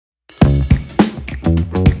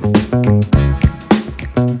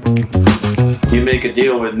make a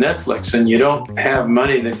deal with Netflix and you don't have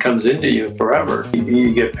money that comes into you forever.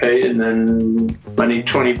 You get paid and then money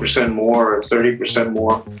 20% more or 30%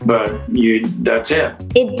 more, but that's it.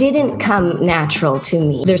 It didn't come natural to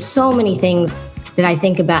me. There's so many things that I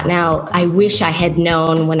think about now I wish I had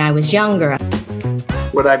known when I was younger.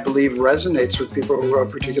 What I believe resonates with people,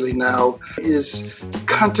 particularly now, is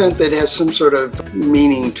content that has some sort of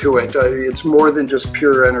meaning to it. It's more than just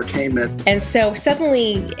pure entertainment. And so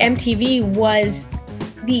suddenly MTV was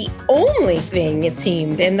the only thing, it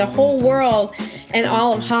seemed, in the whole world, and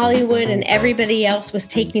all of Hollywood and everybody else was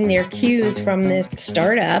taking their cues from this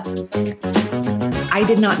startup. I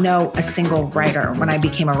did not know a single writer when I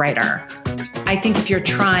became a writer. I think if you're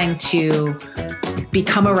trying to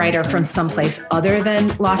become a writer from someplace other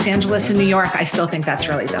than Los Angeles and New York, I still think that's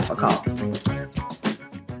really difficult.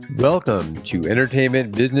 Welcome to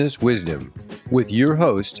Entertainment Business Wisdom with your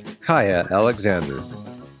host, Kaya Alexander.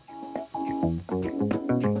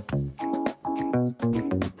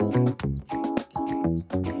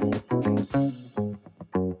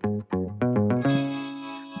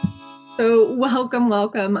 So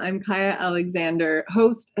welcome. I'm Kaya Alexander,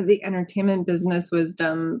 host of the Entertainment Business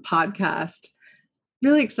Wisdom podcast.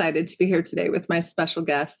 Really excited to be here today with my special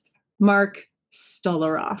guest, Mark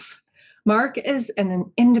Stolaroff. Mark is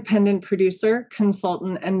an independent producer,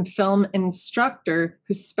 consultant, and film instructor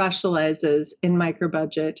who specializes in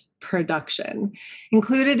micro-budget production.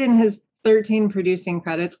 Included in his 13 producing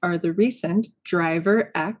credits are the recent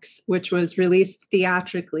Driver X, which was released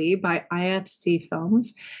theatrically by IFC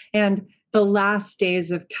Films, and The Last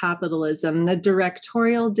Days of Capitalism, the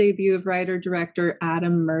directorial debut of writer-director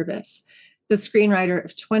Adam Mervis, the screenwriter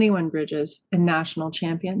of 21 Bridges and National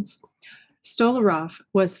Champions. Stolaroff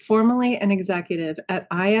was formerly an executive at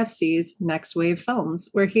IFC's Next Wave Films,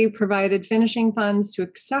 where he provided finishing funds to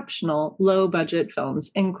exceptional low-budget films,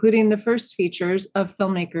 including the first features of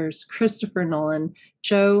filmmakers Christopher Nolan,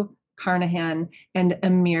 Joe Carnahan, and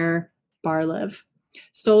Amir Barlev.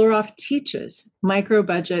 Stolaroff teaches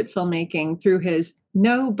micro-budget filmmaking through his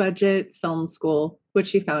No Budget Film School, which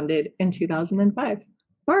he founded in 2005.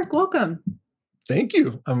 Mark, welcome. Thank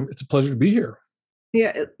you. It's a pleasure to be here.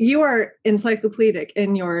 Yeah, you are encyclopedic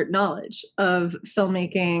in your knowledge of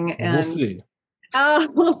filmmaking, and we'll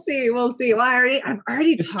see. We'll see. Well, I've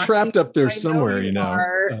already it's talked. Trapped up there somewhere, you know.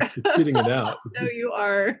 It's getting it out. No, you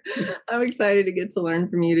are. I'm excited to get to learn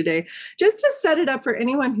from you today. Just to set it up for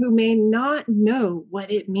anyone who may not know what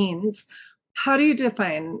it means, how do you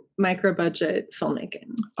define micro-budget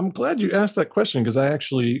filmmaking? I'm glad you asked that question because I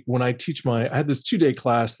actually, when I teach I had this 2-day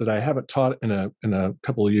class that I haven't taught in a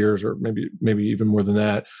couple of years, or maybe even more than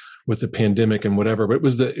that, with the pandemic and whatever. But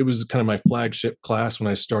it was kind of my flagship class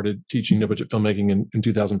when I started teaching no budget filmmaking in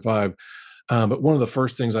 2005. But one of the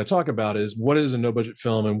first things I talk about is what is a no budget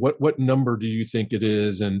film and what number do you think it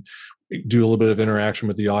is, and do a little bit of interaction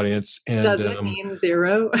with the audience. And does it mean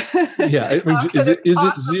zero? Yeah, I mean, is it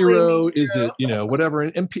zero? Is it whatever?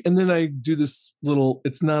 And then I do this little.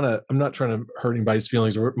 I'm not trying to hurt anybody's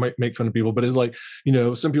feelings or might make fun of people, but it's like,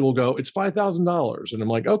 some people go, it's $5,000, and I'm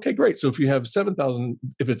like, okay, great. So if you have $7,000,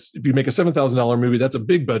 if you make a $7,000 movie, that's a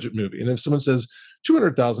big budget movie. And if someone says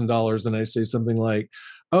 $200,000, then I say something like,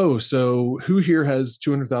 oh, so who here has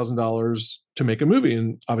 $200,000 to make a movie?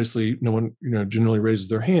 And obviously no one, generally raises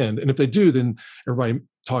their hand. And if they do, then everybody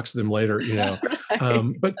talks to them later, Right.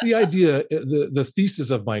 But the idea, the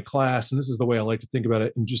thesis of my class, and this is the way I like to think about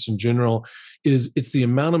it and just in general, is it's the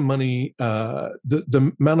amount of money,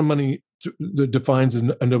 the amount of money that defines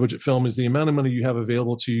a no budget film is the amount of money you have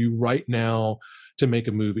available to you right now to make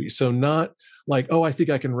a movie. So not like, oh, I think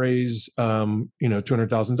I can raise,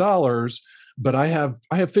 $200,000, but I have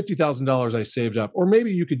 $50,000 I saved up. Or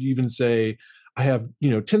maybe you could even say, I have,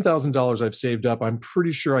 $10,000 I've saved up. I'm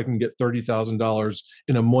pretty sure I can get $30,000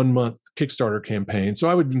 in a 1-month Kickstarter campaign. So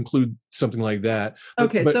I would include something like that.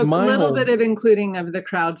 Okay, but so a little bit of including of the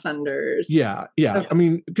crowdfunders. Yeah. Okay. I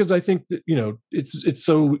mean, because I think that, it's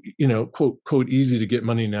so, quote, easy to get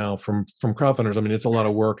money now from crowdfunders. I mean, it's a lot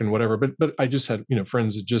of work and whatever, but I just had,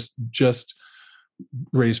 friends that just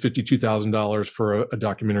raised $52,000 for a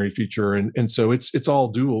documentary feature. And so it's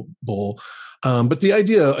all doable. But the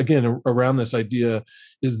idea, again, around this idea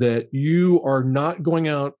is that you are not going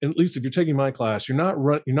out, at least if you're taking my class, you're not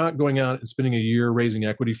going out and spending a year raising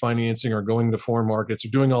equity financing or going to foreign markets or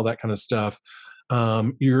doing all that kind of stuff.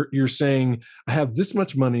 You're saying, I have this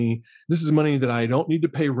much money. This is money that I don't need to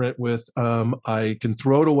pay rent with. I can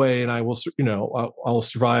throw it away, and I will, I'll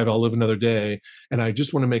survive. I'll live another day, and I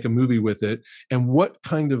just want to make a movie with it. And what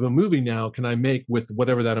kind of a movie now can I make with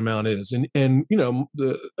whatever that amount is? And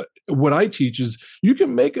what I teach is you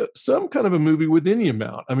can make some kind of a movie with any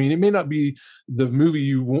amount. I mean, it may not be the movie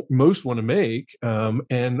you most want to make.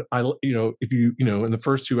 And if you in the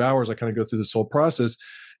first 2 hours, I kind of go through this whole process.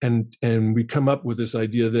 And we come up with this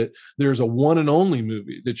idea that there's a one and only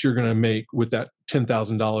movie that you're going to make with that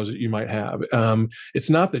 $10,000 that you might have. It's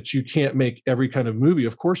not that you can't make every kind of movie.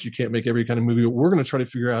 Of course, you can't make every kind of movie, but we're going to try to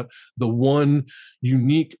figure out the one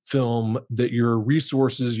unique film that your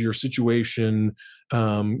resources, your situation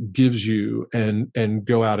gives you, and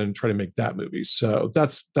go out and try to make that movie. So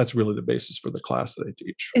that's really the basis for the class that I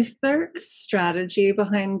teach. Is there a strategy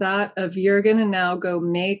behind that of you're going to now go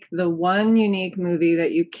make the one unique movie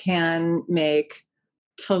that you can make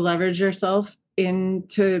to leverage yourself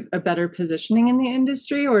into a better positioning in the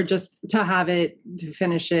industry, or just to have it, to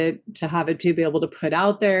finish it, to have it to be able to put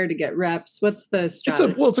out there, to get reps? What's the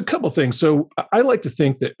strategy? It's a couple things. So I like to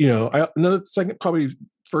think that, probably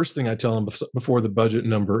first thing I tell them before the budget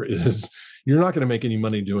number is, you're not going to make any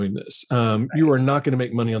money doing this. Right. You are not going to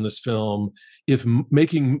make money on this film. If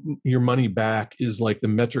making your money back is like the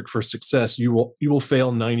metric for success, you will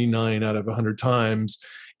fail 99 out of 100 times.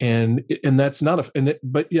 And that's not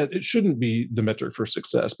but yet it shouldn't be the metric for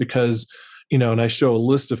success, because, and I show a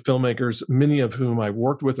list of filmmakers, many of whom I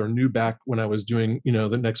worked with or knew back when I was doing,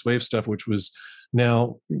 the Next Wave stuff, which was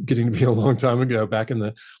now getting to be a long time ago, back in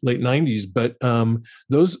the late 90s. But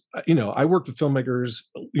those, I worked with filmmakers,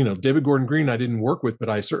 David Gordon Green, I didn't work with, but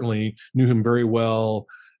I certainly knew him very well.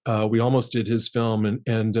 We almost did his film,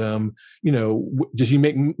 and did he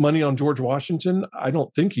make money on George Washington? I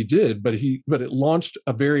don't think he did, but it launched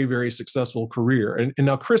a very, very successful career. And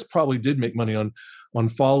now Chris probably did make money on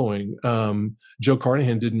Following. Joe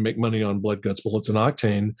Carnahan didn't make money on Blood, Guts, Bullets, and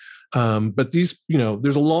Octane. But these,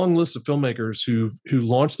 there's a long list of filmmakers who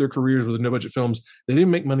launched their careers with no budget films. They didn't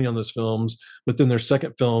make money on those films, but then their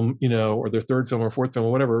second film, or their third film or fourth film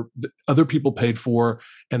or whatever, other people paid for,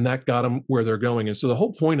 and that got them where they're going. And so the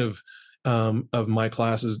whole point of my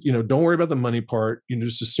class is, don't worry about the money part.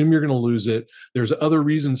 Just assume you're going to lose it. There's other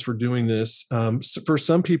reasons for doing this. For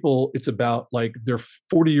some people, it's about like they're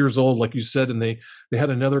 40 years old, like you said, and they had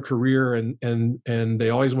another career and they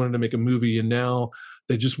always wanted to make a movie, and now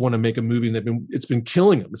they just want to make a movie, and it's been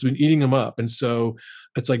killing them. It's been eating them up. And so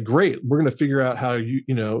it's like, great, we're going to figure out how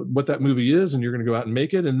what that movie is, and you're going to go out and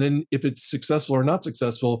make it. And then if it's successful or not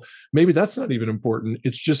successful, maybe that's not even important.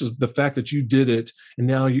 It's just the fact that you did it. And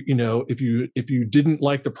now, if you didn't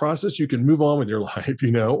like the process, you can move on with your life,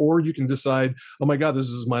 or you can decide, oh my God, this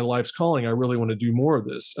is my life's calling. I really want to do more of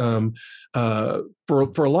this.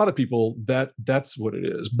 For a lot of people, that's what it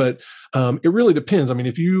is. But it really depends. I mean,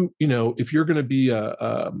 if you're going to be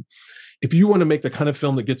if you want to make the kind of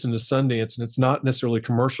film that gets into Sundance and it's not necessarily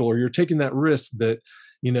commercial, or you're taking that risk that,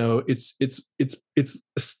 it's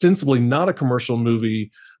ostensibly not a commercial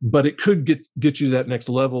movie, but it could get you that next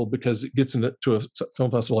level because it gets into a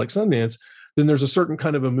film festival like Sundance, then there's a certain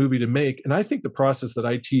kind of a movie to make. And I think the process that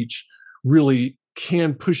I teach really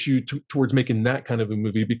can push you towards making that kind of a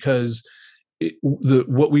movie, because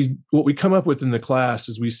what we come up with in the class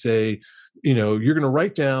is we say, you're going to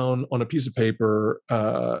write down on a piece of paper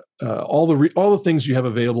all the things you have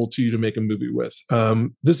available to you to make a movie with.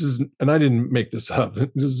 This is, and I didn't make this up.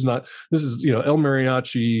 This is El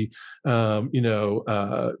Mariachi,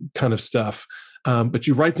 kind of stuff. But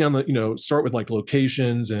you write down start with like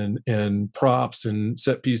locations and props and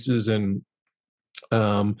set pieces and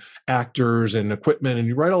actors and equipment, and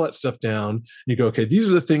you write all that stuff down, and you go, okay, these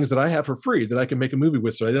are the things that I have for free that I can make a movie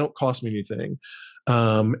with, so they don't cost me anything.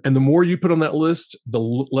 And the more you put on that list, the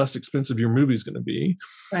less expensive your movie is going to be.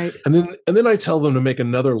 Right. And then I tell them to make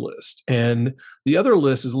another list, and the other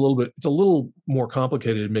list is it's a little more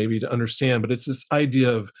complicated maybe to understand, but it's this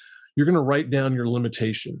idea of, you're going to write down your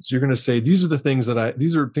limitations. You're going to say, these are things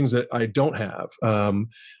that I don't have. And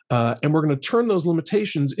we're going to turn those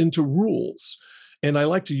limitations into rules. And I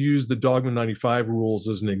like to use the Dogma 95 rules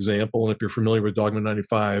as an example. And if you're familiar with Dogma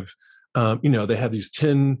 95, they have these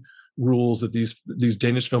 10 rules that these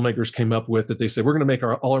Danish filmmakers came up with, that they said, we're going to make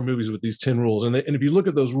all our movies with these 10 rules. And if you look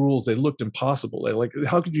at those rules, they looked impossible.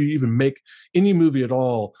 How could you even make any movie at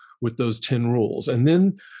all with those 10 rules? And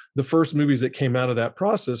then the first movies that came out of that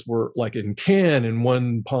process were like in Cannes and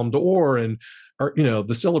won Palme d'Or, and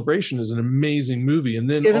The Celebration is an amazing movie. And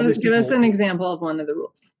then give us an example of one of the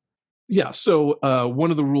rules. Yeah. So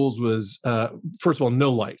one of the rules was, first of all,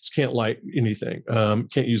 no lights. Can't light anything.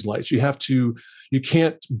 Can't use lights. You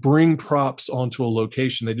can't bring props onto a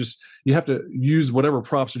location. You have to use whatever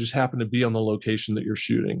props just happen to be on the location that you're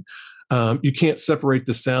shooting. You can't separate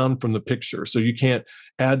the sound from the picture. So you can't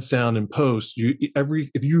add sound in post.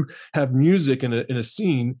 If you have music in a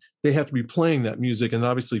scene, they have to be playing that music. And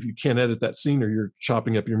obviously if you can't edit that scene, or you're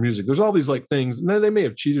chopping up your music, there's all these like things. And they may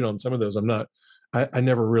have cheated on some of those. I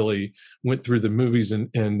never really went through the movies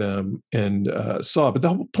and saw, but the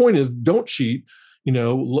whole point is don't cheat. These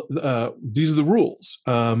are the rules.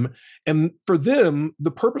 And for them,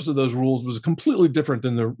 the purpose of those rules was completely different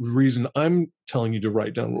than the reason I'm telling you to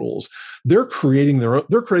write down rules. They're creating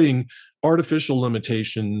artificial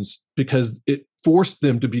limitations because it forced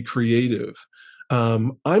them to be creative.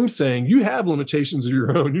 I'm saying you have limitations of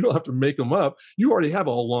your own. You don't have to make them up. You already have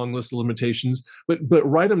a long list of limitations, but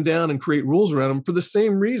write them down and create rules around them for the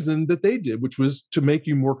same reason that they did, which was to make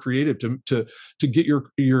you more creative, to get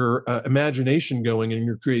your imagination going and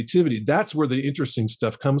your creativity. That's where the interesting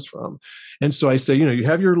stuff comes from. And so I say, you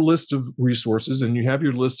have your list of resources and you have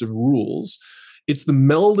your list of rules. It's the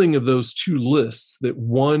melding of those two lists that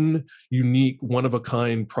one unique,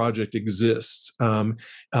 one-of-a-kind project exists,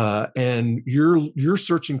 and you're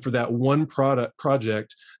searching for that one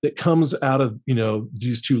project that comes out of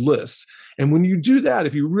these two lists. And when you do that,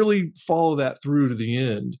 if you really follow that through to the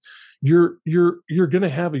end, you're going to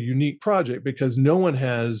have a unique project, because no one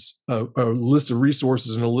has a list of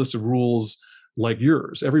resources and a list of rules like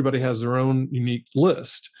yours. Everybody has their own unique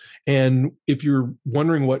list. And if you're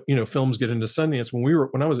wondering what, films get into Sundance,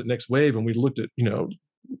 when I was at Next Wave and we looked at,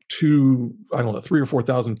 3,000 or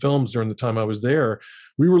 4,000 films during the time I was there,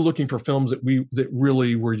 we were looking for films that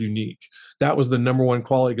really were unique. That was the number one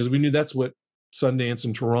quality, because we knew that's what Sundance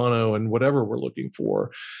and Toronto and whatever we're looking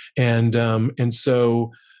for. And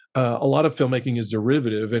so a lot of filmmaking is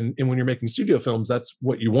derivative, and when you're making studio films, that's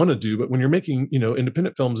what you want to do. But when you're making,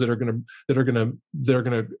 independent films that are going to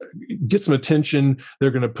get some attention,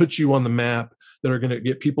 they're going to put you on the map, that are going to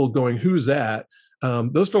get people going, who's that?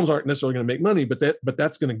 Those films aren't necessarily going to make money, but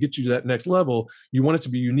that's going to get you to that next level. You want it to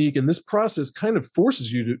be unique, and this process kind of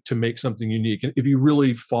forces you to make something unique, and if you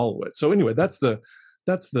really follow it. So anyway, that's the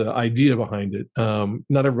idea behind it.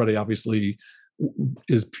 Not everybody obviously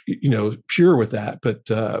is pure with that, but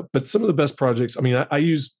some of the best projects, I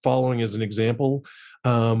use following as an example.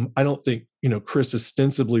 I don't think Chris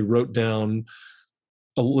ostensibly wrote down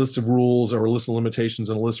a list of rules or a list of limitations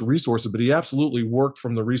and a list of resources, but he absolutely worked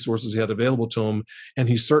from the resources he had available to him, and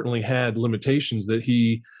he certainly had limitations that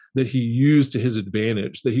he used to his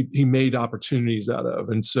advantage, that he made opportunities out of.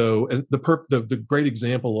 And so, and the great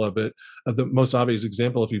example of it, the most obvious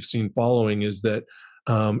example, if you've seen Following, is that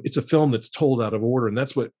it's a film that's told out of order, and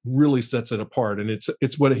that's what really sets it apart. And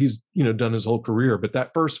it's what he's done his whole career. But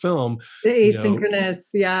that first film, the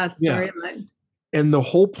asynchronous, storyline. Yeah. And the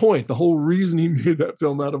whole point, the whole reason he made that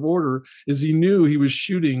film out of order, is he knew he was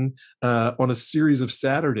shooting on a series of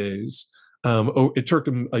Saturdays. It took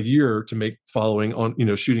him a year to make Following on,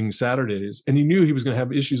 shooting Saturdays, and he knew he was going to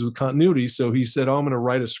have issues with continuity. So he said, I'm going to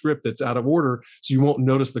write a script that's out of order, so you won't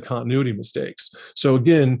notice the continuity mistakes. So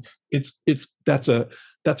again, that's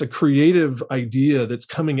a creative idea that's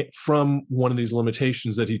coming from one of these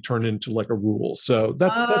limitations that he turned into like a rule. So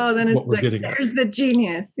that's what we're getting at. There's the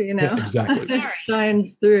genius, Yeah, exactly.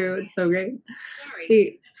 Shines through. It's so great.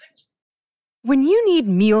 When you need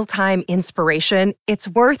mealtime inspiration, it's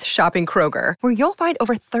worth shopping Kroger, where you'll find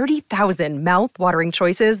over 30,000 mouth-watering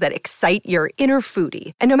choices that excite your inner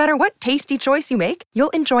foodie. And no matter what tasty choice you make,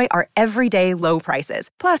 you'll enjoy our everyday low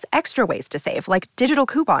prices, plus extra ways to save, like digital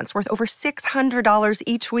coupons worth over $600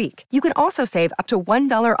 each week. You can also save up to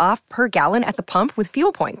 $1 off per gallon at the pump with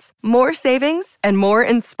fuel points. More savings and more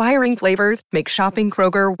inspiring flavors make shopping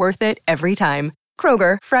Kroger worth it every time.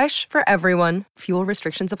 Kroger, fresh for everyone. Fuel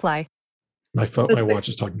restrictions apply. My watch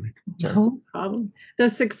is talking to me. Sorry. No problem. The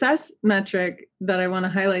success metric that I want to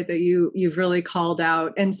highlight that you've really called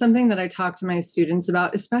out, and something that I talk to my students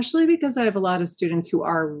about, especially because I have a lot of students who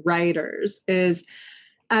are writers, is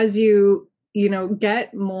as you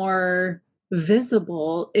get more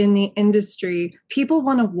visible in the industry, people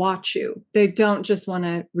want to watch you. They don't just want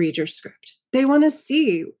to read your script. They want to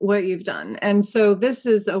see what you've done. And so this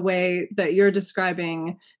is a way that you're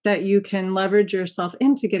describing that you can leverage yourself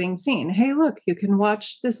into getting seen. Hey, look, you can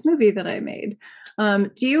watch this movie that I made.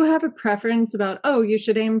 Do you have a preference about, you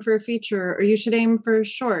should aim for a feature, or you should aim for a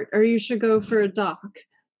short, or you should go for a doc?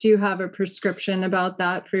 Do you have a prescription about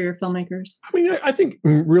that for your filmmakers? I think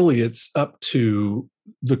really it's up to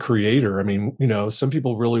the creator. I mean, some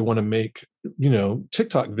people really want to make,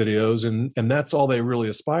 TikTok videos, and that's all they really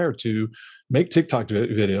aspire to, make TikTok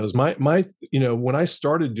videos. My, when I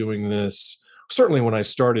started doing this, certainly when I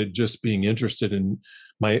started just being interested in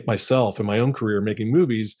myself and my own career making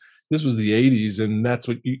movies, this was the 80s, and that's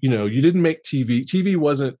what you didn't make TV. TV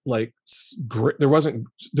wasn't like great. There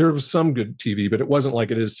was some good TV, but it wasn't like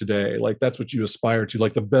it is today. Like that's what you aspire to.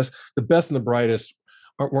 Like the best and the brightest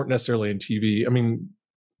weren't necessarily in TV. I mean,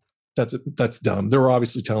 that's dumb. There were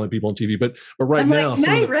obviously talented people on TV, but right now,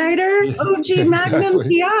 Knight Rider, OG Magnum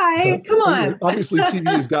PI. Come on. Obviously, TV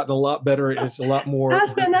has gotten a lot better. It's a lot more.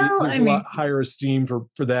 SNL. There's a lot higher esteem for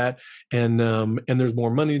that, and there's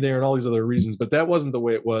more money there, and all these other reasons. But that wasn't the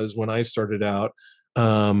way it was when I started out,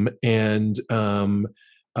 and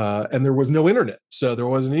there was no internet, so there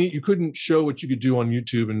wasn't any. You couldn't show what you could do on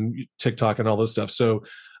YouTube and TikTok and all this stuff. So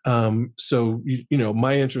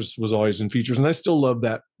my interest was always in features, and I still love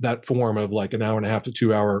that form of like an hour and a half to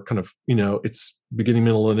 2 hour kind of, it's beginning,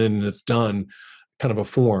 middle, and end, and it's done kind of a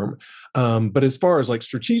form. But as far as like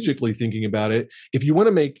strategically thinking about it, if you want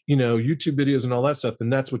to make, YouTube videos and all that stuff, then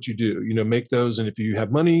that's what you do, make those. And if you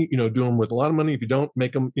have money, do them with a lot of money. If you don't,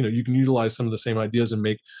 make them, you can utilize some of the same ideas and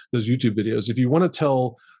make those YouTube videos. If you want to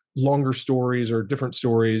tell longer stories or different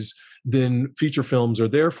stories, then feature films are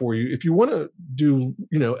there for you. If you want to do,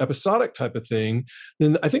 episodic type of thing,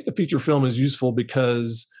 then I think the feature film is useful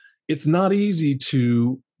because it's not easy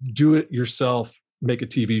to do it yourself, make a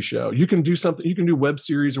TV show. You can do something, you can do web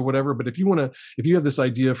series or whatever, but if you have this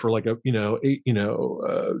idea for like a, 8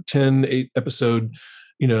 episode,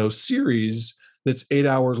 series that's 8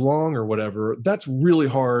 hours long or whatever, that's really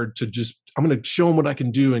hard to just, I'm going to show them what I can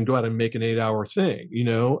do and go out and make an 8 hour thing.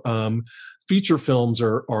 Feature films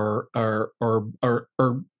are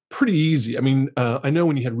pretty easy. I mean, I know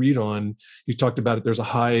when you had Reed on, you talked about it. There's a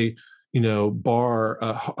high, bar,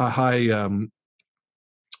 a high,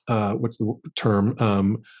 what's the term?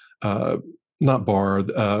 Not bar,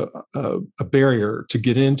 a barrier to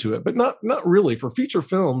get into it, but not really. For feature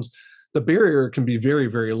films, the barrier can be very,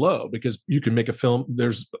 very low because you can make a film.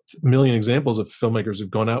 There's a million examples of filmmakers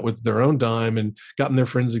who've gone out with their own dime and gotten their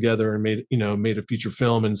friends together and made a feature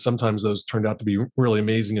film. And sometimes those turned out to be really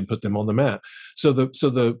amazing and put them on the map. So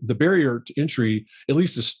the barrier to entry, at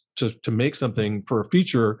least is to make something for a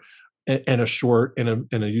feature and a short and a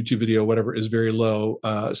YouTube video, whatever, is very low.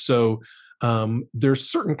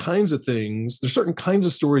 There's certain kinds of things, there's certain kinds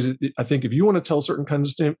of stories that I think if you want to tell certain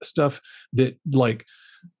kinds of stuff that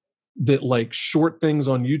short things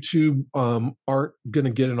on YouTube aren't going to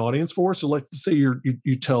get an audience for. So like, say you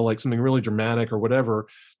tell like something really dramatic or whatever,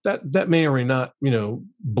 that may or may not,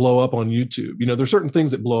 blow up on YouTube. There's certain things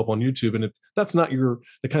that blow up on YouTube, and if that's not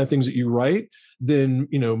the kind of things that you write, then,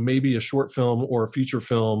 maybe a short film or a feature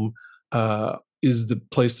film is the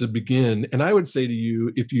place to begin. And I would say to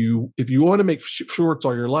you, if you want to make shorts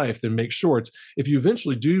all your life, then make shorts. If you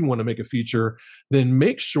eventually do want to make a feature, then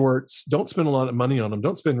make shorts. Don't spend a lot of money on them.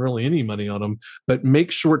 Don't spend really any money on them, but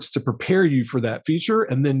make shorts to prepare you for that feature,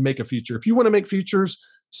 and then make a feature. If you want to make features,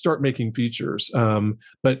 start making features.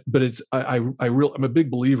 But it's, I'm a big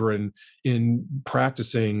believer in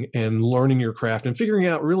practicing and learning your craft and figuring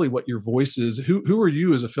out really what your voice is. Who are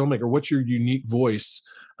you as a filmmaker? What's your unique voice?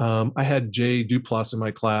 I had Jay Duplass in my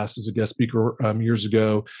class as a guest speaker years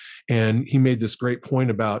ago, and he made this great point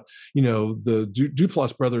about, the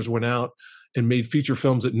Duplass brothers went out and made feature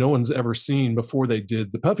films that no one's ever seen before they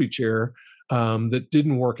did The Puffy Chair, that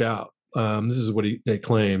didn't work out. This is what they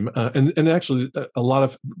claim. And actually, a lot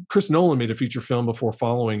of Chris Nolan made a feature film before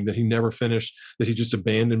Following that he never finished, that he just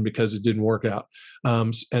abandoned because it didn't work out.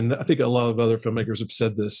 And I think a lot of other filmmakers have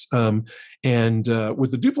said this. And with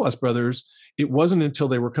the Duplass brothers, it wasn't until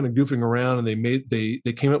they were kind of goofing around and they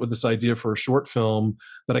came up with this idea for a short film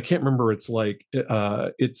that I can't remember. It's like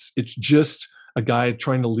it's just a guy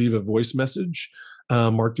trying to leave a voice message.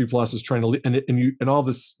 Mark Duplass is trying to leave, and all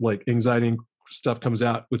this like anxiety and stuff comes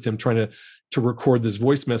out with him trying to record this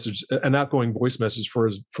voice message, an outgoing voice message for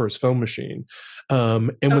his phone machine.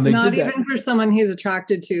 And when they not did even for someone he's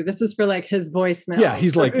attracted to, this is for like his voicemail. Yeah,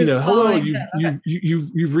 he's like, hello,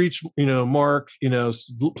 you've reached, Mark,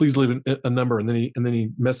 please leave a number, and then he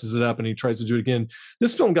messes it up and he tries to do it again.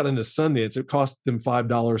 This film got into Sundance. It cost them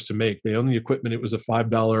 $5 to make. They owned the equipment. It was a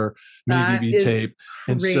 $5 mini DV tape,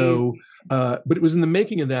 and so. But it was in the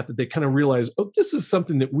making of that they kind of realized, oh, this is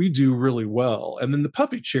something that we do really well. And then The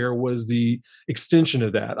Puffy Chair was the extension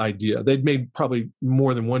of that idea. They'd made probably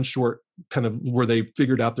more than one short kind of where they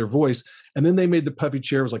figured out their voice. And then they made The Puppy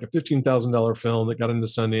Chair. It was like a $15,000 film that got into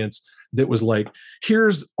Sundance that was like,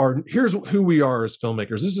 here's who we are as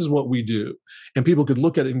filmmakers. This is what we do. And people could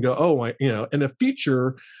look at it and go, oh, and a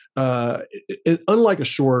feature, unlike a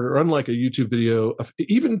short or unlike a YouTube video,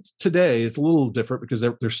 even today, it's a little different because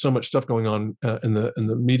there's so much stuff going on in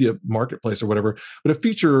the media marketplace or whatever. But a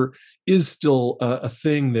feature is still a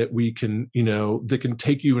thing that we can, that can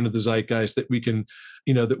take you into the zeitgeist, that we can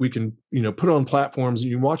put on platforms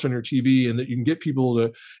and you can watch on your TV, and that you can get people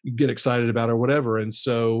to get excited about or whatever. And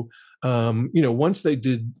so, once they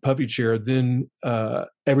did Puppy Chair, then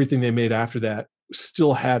everything they made after that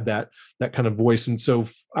still had that kind of voice. And so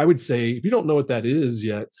I would say, if you don't know what that is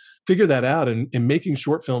yet, figure that out. And making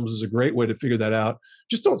short films is a great way to figure that out.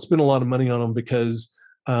 Just don't spend a lot of money on them, because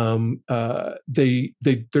they're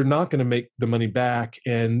not going to make the money back,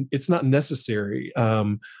 and it's not necessary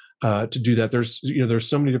to do that. There's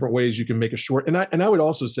so many different ways you can make a short. And I would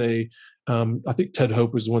also say, I think Ted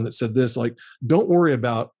Hope was the one that said this, like, don't worry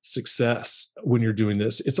about success when you're doing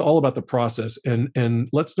this. It's all about the process. And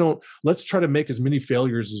let's try to make as many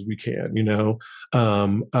failures as we can,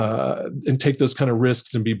 and take those kind of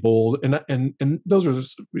risks and be bold. And those are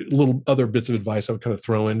just little other bits of advice I would kind of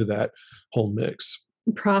throw into that whole mix.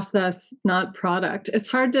 Process, not product. It's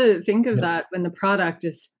hard to think of that when the product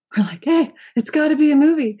is, we're like, hey, it's got to be a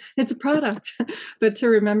movie. It's a product. But to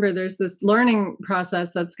remember, there's this learning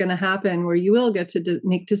process that's going to happen where you will get to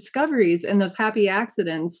make discoveries, and those happy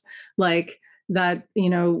accidents like that,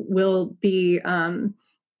 will be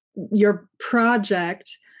your project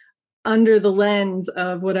under the lens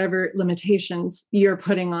of whatever limitations you're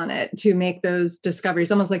putting on it to make those discoveries,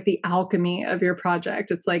 almost like the alchemy of your project.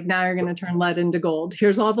 It's like, now you're going to turn lead into gold.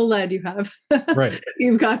 Here's all the lead you have. Right.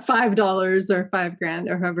 You've got $5 or $5,000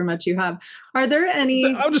 or however much you have. Are there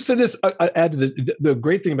any? I'll just say this. I add to this. The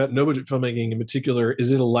great thing about no budget filmmaking in particular is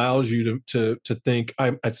it allows you to think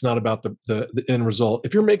it's not about the end result.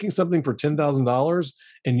 If you're making something for $10,000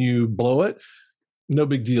 and you blow it, no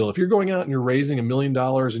big deal. If you're going out and you're raising $1 million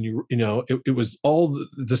and it was all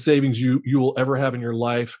the savings you will ever have in your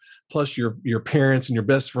life, plus your parents and your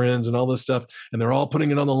best friends and all this stuff, and they're all putting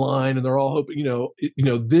it on the line and they're all hoping,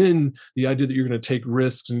 then the idea that you're going to take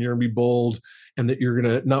risks and you're going to be bold and that you're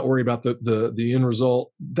going to not worry about the end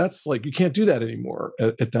result, that's like, you can't do that anymore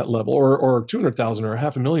at that level, or $200,000 or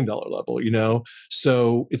 $500,000 level,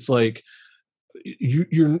 So it's like,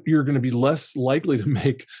 you're going to be less likely to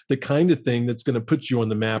make the kind of thing that's going to put you on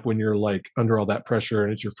the map when you're like under all that pressure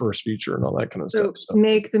and it's your first feature and all that kind of stuff. So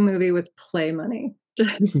make the movie with play money.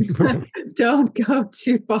 Just don't go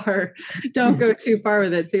too far. Don't go too far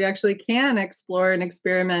with it. So you actually can explore and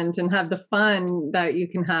experiment and have the fun that you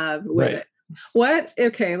can have with it.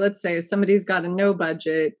 Okay, let's say somebody's got a no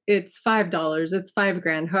budget. It's $5, it's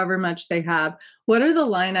 $5,000, however much they have. What are the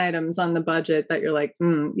line items on the budget that you're like,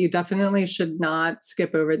 you definitely should not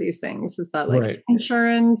skip over these things? Is that like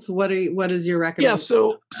insurance? What is your recommendation?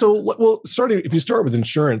 Yeah, if you start with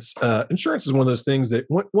insurance, insurance is one of those things that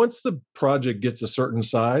once the project gets a certain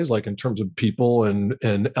size, like in terms of people and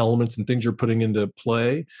elements and things you're putting into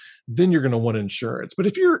play, then you're going to want insurance. But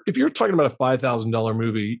if you're talking about a $5,000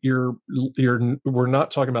 movie, we're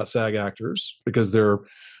not talking about SAG actors, because a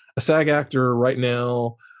SAG actor right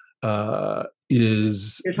now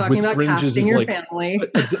is, you're talking about casting your family.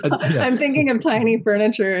 I'm thinking of Tiny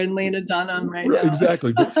Furniture and Lena Dunham right now.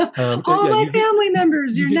 Exactly. All my family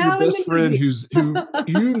members. You're now your best friend who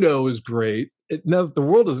is great. Now that the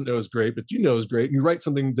world doesn't know is great, but is great. And you write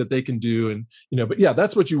something that they can do, and but yeah,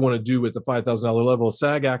 that's what you want to do with the $5,000 level. A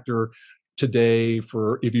SAG actor today,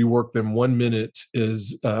 if you work them 1 minute,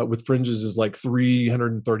 is with fringes is like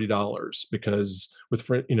 $330, because with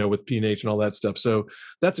P&H and all that stuff. So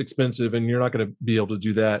that's expensive, and you're not going to be able to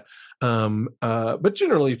do that. But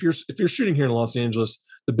generally, if you're shooting here in Los Angeles,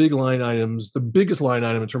 the biggest line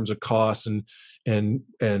item in terms of costs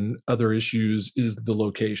and other issues is the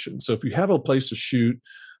location. So if you have a place to shoot,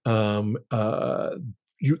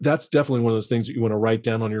 that's definitely one of those things that you want to write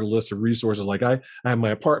down on your list of resources. Like I have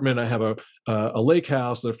my apartment, I have a lake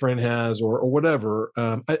house that a friend has, or whatever.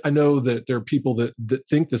 I know that there are people that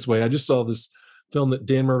think this way. I just saw this film that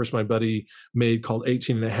Dan Mervish, my buddy, made called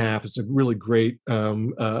 18 and a Half. It's a really great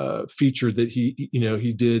feature that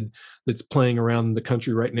he did that's playing around the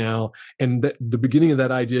country right now. And the beginning of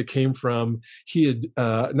that idea came from, he had,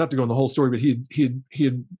 not to go on the whole story, but he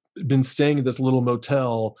had been staying at this little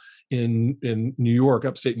motel in New York,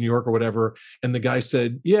 upstate New York or whatever. And the guy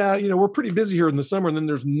said, yeah, we're pretty busy here in the summer. And then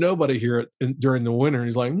there's nobody here during the winter. And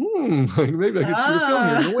he's like, maybe I could shoot a film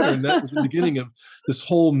here in the winter. And that was the beginning of this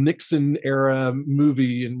whole Nixon era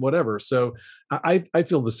movie and whatever. So I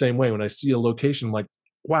feel the same way when I see a location like,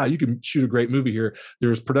 wow, you can shoot a great movie here.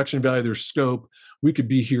 There's production value, there's scope. We could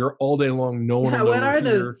be here all day long. No one will know what are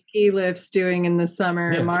those ski lifts doing in the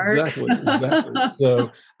summer, Mark? Exactly.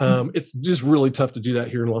 So it's just really tough to do that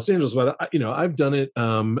here in Los Angeles. But I've done it.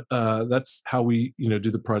 That's how we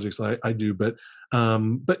do the projects I do. But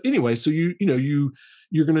anyway, so you're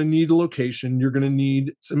going to need a location. You're going to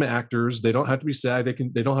need some actors. They don't have to be SAG. They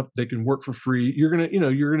can work for free. You're going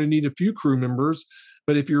to need a few crew members.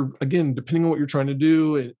 But if you're, again, depending on what you're trying to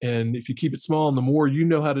do, and if you keep it small, and the more you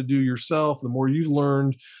know how to do yourself, the more you've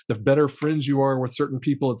learned, the better friends you are with certain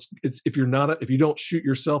people. It's if you don't shoot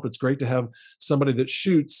yourself, it's great to have somebody that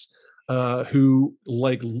shoots who,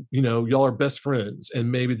 like, y'all are best friends,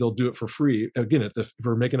 and maybe they'll do it for free. Again, if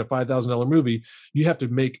we're making a $5,000 movie, you have to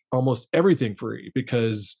make almost everything free,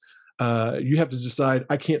 because you have to decide,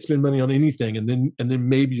 I can't spend money on anything, and then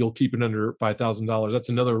maybe you'll keep it under $5,000. That's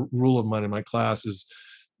another rule of mine in my class is,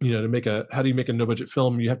 how do you make a no budget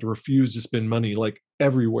film? You have to refuse to spend money like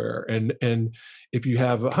everywhere. And if you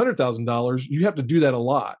have $100,000, you have to do that a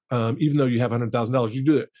lot. Even though you have $100,000, you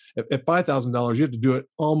do it at $5,000, you have to do it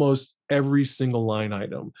almost every single line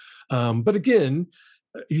item. But again,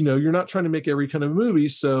 you're not trying to make every kind of movie.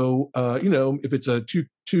 So, if it's a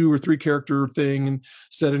two or three character thing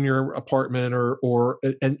set in your apartment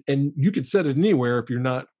and you could set it anywhere. If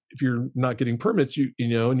you're not getting permits, and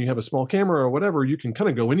you have a small camera or whatever, you can kind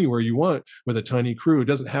of go anywhere you want with a tiny crew. It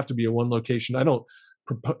doesn't have to be a one location. I'm not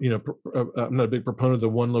a big proponent of the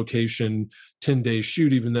one location 10-day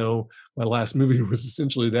shoot, even though my last movie was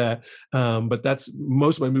essentially that. But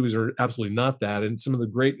most of my movies are absolutely not that. And some of the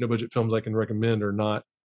great no budget films I can recommend are not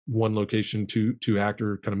one location, two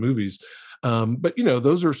actor kind of movies. But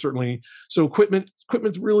those are certainly, so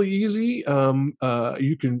equipment's really easy.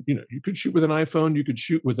 You could shoot with an iPhone, you could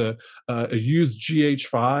shoot with a used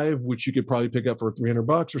GH5, which you could probably pick up for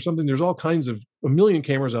 $300 or something. There's all kinds of a million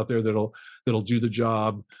cameras out there that'll do the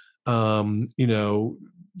job. Some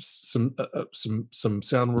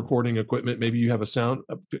sound recording equipment. Maybe you have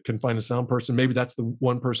can find a sound person. Maybe that's the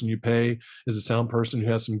one person you pay is a sound person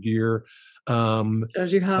who has some gear.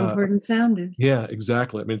 Shows you how important sound is. Yeah,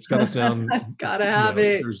 exactly. I mean, it's got to sound. Gotta have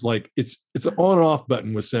it. There's it's an on and off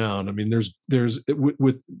button with sound. I mean, there's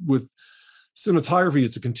with cinematography,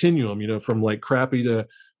 it's a continuum. From like crappy to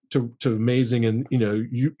amazing, and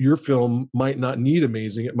your film might not need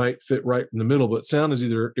amazing. It might fit right in the middle. But sound is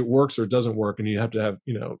either it works or it doesn't work, and you have to have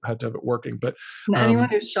it working. But anyone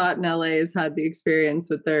who's shot in LA has had the experience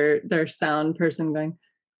with their sound person going,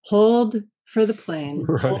 hold for the plane,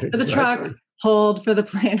 right, hold for the truck, hold for the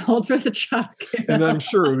plane, hold for the truck. And I'm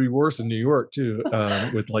sure it would be worse in New York too.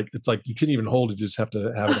 With it's like you can't even hold it; you just have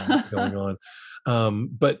to have it going on.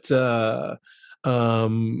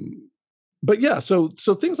 But yeah, so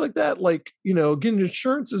things like that, again,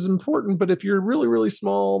 insurance is important. But if you're really, really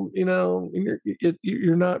small,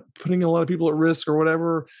 you're not putting a lot of people at risk or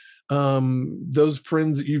whatever. Those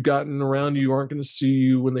friends that you've gotten around you aren't going to see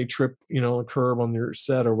you when they trip, a curb on your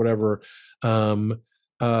set or whatever. You're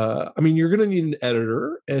going to need an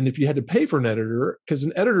editor. And if you had to pay for an editor, because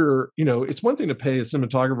an editor, it's one thing to pay a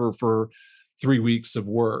cinematographer for 3 weeks of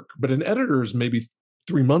work, but an editor is maybe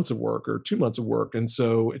 3 months of work or 2 months of work. And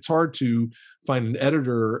so it's hard to find an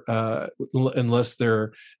editor unless you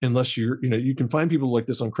can find people like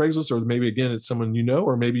this on Craigslist, or maybe again, it's someone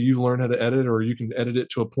or maybe you learn how to edit, or you can edit it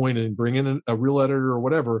to a point and bring in a real editor or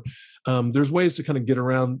whatever. There's ways to kind of get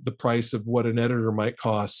around the price of what an editor might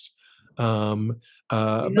cost. But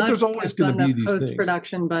there's always going to be these things.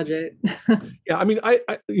 Post-production budget. Yeah. I mean,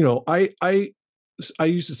 I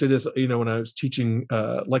used to say this, when I was teaching,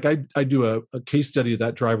 I do a case study of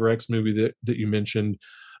that Driver X movie that you mentioned.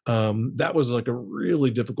 That was like a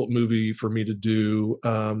really difficult movie for me to do.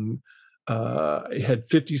 It had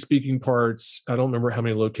 50 speaking parts. I don't remember how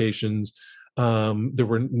many locations. There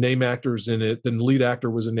were name actors in it. The lead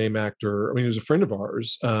actor was a name actor. I mean, he was a friend of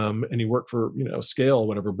ours, and he worked for Scale or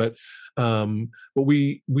whatever. But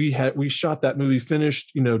we shot that movie,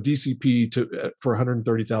 finished DCP for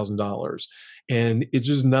 $130,000, and it's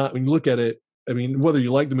just not, when you look at it. I mean, whether you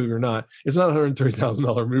like the movie or not, it's not a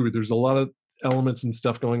 $130,000 movie. There's a lot of elements and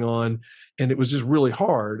stuff going on, and it was just really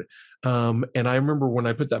hard. And I remember when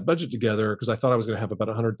I put that budget together, because I thought I was going to have about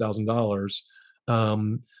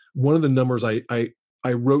 $100,000. One of the numbers I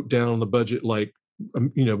wrote down on the budget,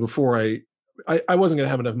 before I I wasn't going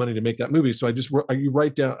to have enough money to make that movie. So you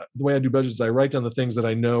write down, the way I do budgets, I write down the things that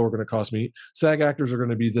I know are going to cost me. SAG actors are going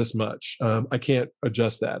to be this much. I can't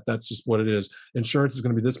adjust that. That's just what it is. Insurance is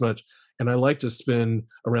going to be this much. And I like to spend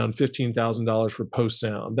around $15,000 for post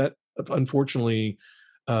sound. That unfortunately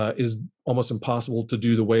is almost impossible to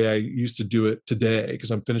do the way I used to do it today,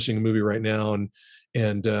 because I'm finishing a movie right now,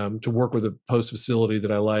 and to work with a post facility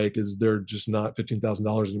that I like they're just not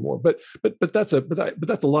 $15,000 anymore. But that's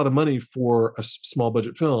a lot of money for a small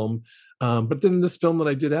budget film. But then this film that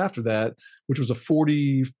I did after that, which was a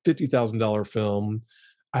 $50,000 film,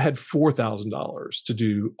 I had $4,000 to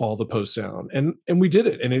do all the post sound, and we did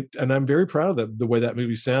it, and I'm very proud of the way that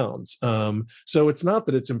movie sounds. So it's not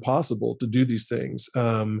that it's impossible to do these things.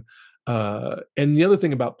 And the other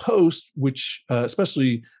thing about post, which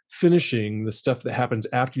especially finishing the stuff that happens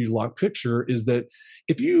after you lock picture, is that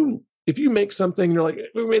if you make something, you're like,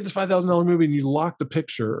 we made this $5,000 movie, and you lock the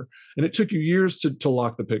picture, and it took you years to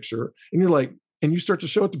lock the picture, and you're like, and you start to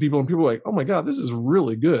show it to people, and people are like, oh my God, this is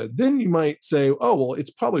really good. Then you might say, oh, well, it's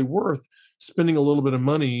probably worth spending a little bit of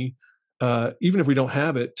money, even if we don't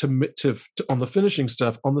have it, to on the finishing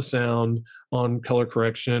stuff, on the sound, on color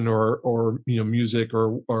correction, or music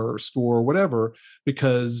or score or whatever,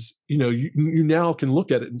 because you now can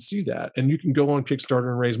look at it and see that, and you can go on Kickstarter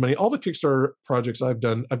and raise money. All the Kickstarter projects I've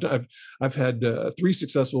done, I've had 3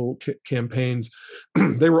 successful campaigns.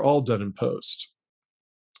 They were all done in post.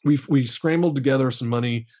 We scrambled together some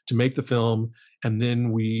money to make the film, and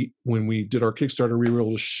then when we did our Kickstarter, we were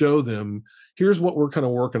able to show them, here's what we're kind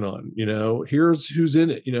of working on, here's who's in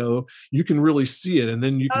it, you can really see it, and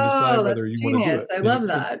then you can decide whether you want to do it. I love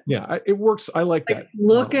that. Yeah, it works. I like that.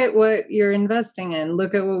 Look at what you're investing in,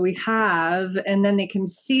 look at what we have, and then they can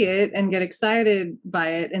see it and get excited by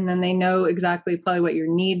it, and then they know exactly probably what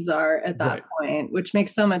your needs are at that point, which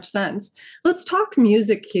makes so much sense. Let's talk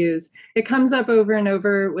music cues. It comes up over and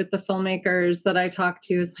over with the filmmakers that I talk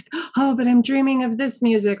to. It's like, oh, but I'm dreaming of this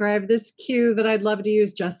music, or I have this cue that I'd love to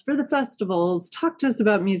use just for the festivals. Talk to us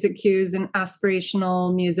about music cues and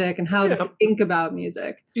aspirational music and how to think about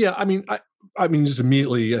music. Yeah, I mean, just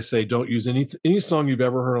immediately I say, don't use any song you've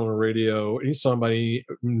ever heard on the radio, any song by any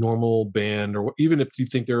normal band, or even if you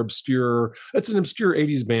think they're obscure. It's an obscure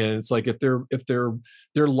 '80s band. It's like if they're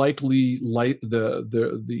likely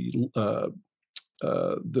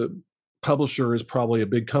the publisher is probably a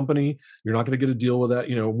big company. You're not going to get a deal with that.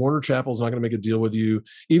 Warner Chappell's not going to make a deal with you.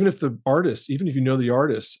 Even if the artist,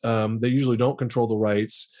 they usually don't control the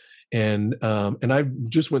rights. And I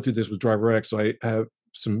just went through this with Driver X, so I have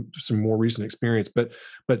some more recent experience. But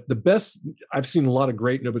the best, I've seen a lot of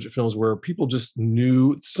great no budget films where people just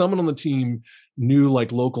knew, someone on the team knew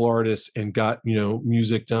like local artists and got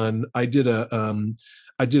music done. I did a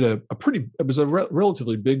pretty, it was a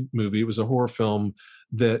relatively big movie. It was a horror film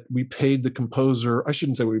that we paid the composer. I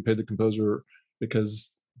shouldn't say we paid the composer,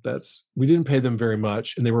 because we didn't pay them very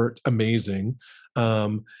much, and they were amazing.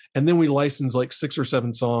 And then we licensed like 6 or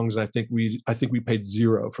 7 songs, and I think we paid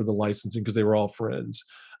 $0 for the licensing because they were all friends.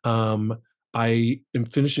 I am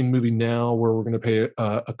finishing a movie now where we're going to pay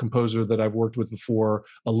a composer that I've worked with before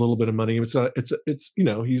a little bit of money. It's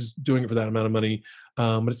he's doing it for that amount of money,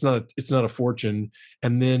 but it's not a fortune.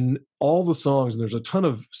 And then all the songs, and there's a ton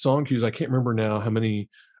of song cues. I can't remember now how many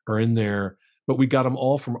are in there, but we got them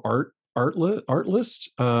all from Artlist,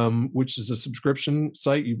 which is a subscription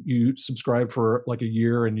site. You subscribe for like a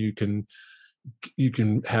year, and you can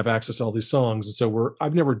have access to all these songs. And so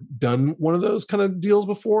I've never done one of those kind of deals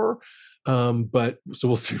before. But so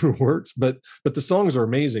we'll see if it works. But the songs are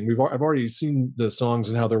amazing. I've already seen the songs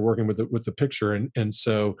and how they're working with the picture, and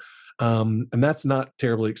so and that's not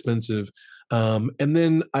terribly expensive. And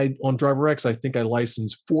then on Driver X, I think I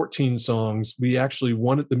licensed 14 songs. We actually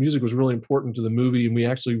wanted, the music was really important to the movie, and we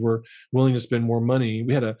actually were willing to spend more money.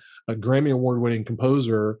 We had a Grammy Award-winning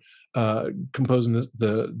composer composing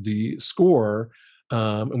the score.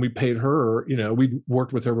 And we paid her, we'd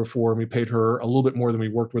worked with her before, and we paid her a little bit more than we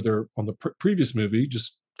worked with her on the previous movie,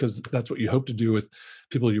 just because that's what you hope to do with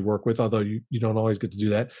people you work with, although you don't always get to do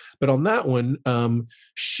that. But on that one,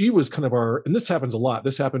 she was kind of and this happens a lot.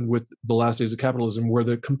 This happened with The Last Days of Capitalism, where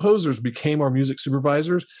the composers became our music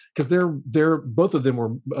supervisors, because they're both of them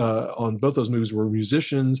were on both those movies were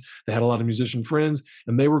musicians. They had a lot of musician friends,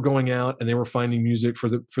 and they were going out and they were finding music for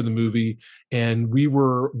the movie. And we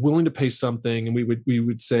were willing to pay something, and we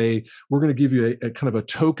would say, we're going to give you a kind of a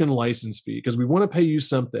token license fee, because we want to pay you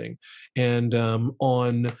something. And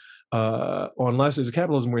on Last Days of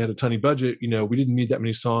Capitalism, we had a tiny budget. We didn't need that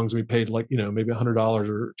many songs. We paid like, maybe $100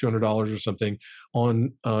 or $200 or something.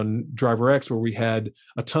 On Driver X, where we had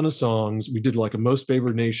a ton of songs, we did like a Most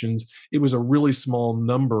Favored Nations. It was a really small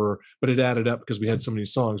number, but it added up because we had so many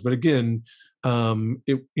songs. But again,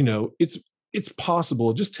 it's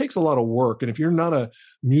possible. It just takes a lot of work. And if you're not a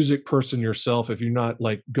music person yourself, if you're not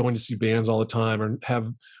like going to see bands all the time or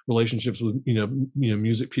have relationships with,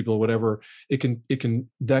 music people or whatever, that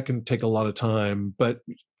can take a lot of time. But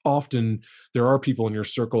often there are people in your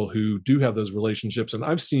circle who do have those relationships. And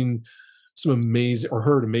I've seen some amazing or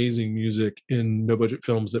heard amazing music in no budget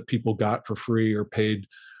films that people got for free or paid,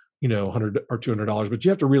 $100 or $200, but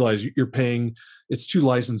you have to realize you're paying. It's two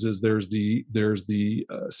licenses. There's the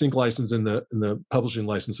sync license and the publishing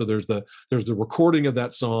license. So there's the recording of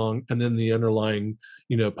that song and then the underlying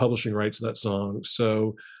publishing rights of that song.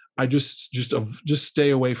 So I just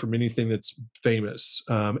stay away from anything that's famous.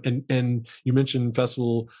 And you mentioned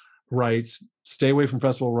festival rights. Stay away from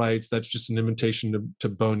festival rights. That's just an invitation to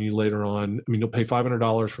bone you later on. I mean, you'll pay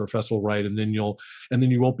 $500 for a festival right, and then you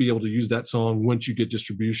won't be able to use that song once you get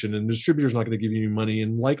distribution. And the distributor's not going to give you money.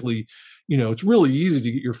 And likely, it's really easy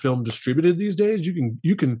to get your film distributed these days.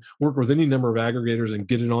 You can work with any number of aggregators and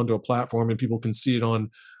get it onto a platform, and people can see it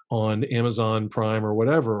on Amazon Prime or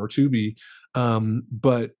whatever, or Tubi.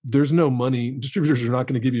 But there's no money. Distributors are not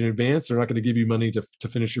going to give you an advance. They're not going to give you money to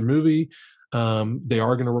finish your movie. They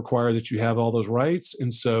are going to require that you have all those rights.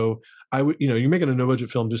 And so I would, you're making a no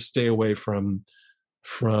budget film, just stay away from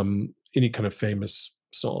any kind of famous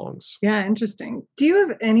songs. Yeah. Interesting. Do you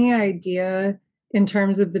have any idea in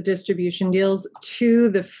terms of the distribution deals to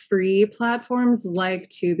the free platforms like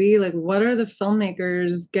Tubi? Like, what are the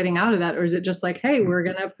filmmakers getting out of that? Or is it just like, hey, we're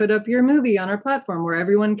going to put up your movie on our platform where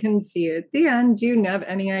everyone can see it at the end? Do you have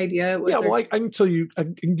any idea? I can tell you, I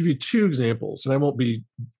can give you two examples, and I won't be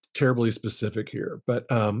terribly specific here, but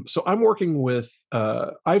so I'm working with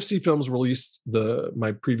IFC Films released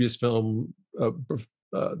my previous film,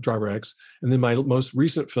 Driver X, and then my most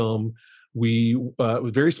recent film, we a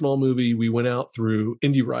very small movie. We went out through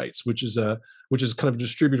Indie Rights, which is kind of a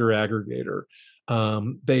distributor aggregator.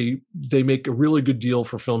 They make a really good deal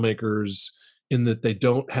for filmmakers in that they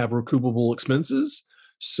don't have recoupable expenses.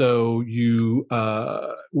 So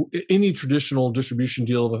any traditional distribution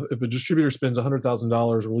deal, if a distributor spends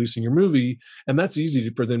 $100,000 releasing your movie, and that's easy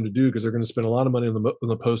for them to do because they're going to spend a lot of money on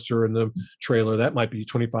the poster and the trailer, that might be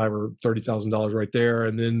 $25,000 or $30,000 right there.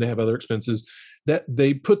 And then they have other expenses that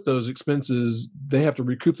they put those expenses, they have to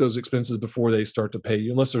recoup those expenses before they start to pay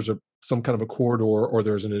you, unless there's some kind of a corridor or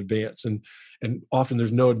there's an advance. And often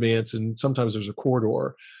there's no advance, and sometimes there's a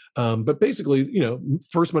corridor. But basically,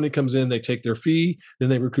 first money comes in, they take their fee, then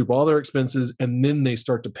they recoup all their expenses, and then they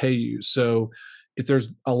start to pay you. So if there's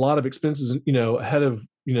a lot of expenses, ahead of,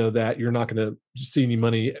 that, you're not going to see any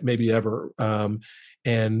money maybe ever.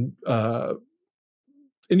 And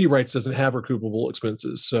Indie Rights doesn't have recoupable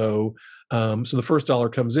expenses. So the first dollar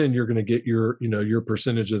comes in, you're going to get your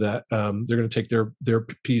percentage of that. They're going to take their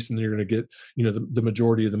piece, and you're going to get, the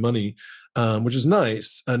majority of the money, which is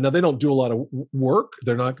nice. Now they don't do a lot of work.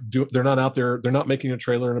 They're not out there. They're not making a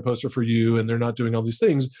trailer and a poster for you, and they're not doing all these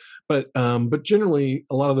things. But generally,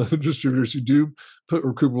 a lot of the distributors who do put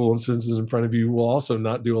recoupable expenses in front of you will also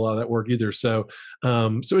not do a lot of that work either. So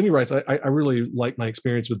Indie Rights, I really like my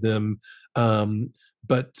experience with them.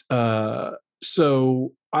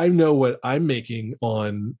 So I know what I'm making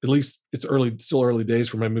on, at least it's still early days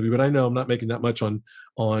for my movie, but I know I'm not making that much on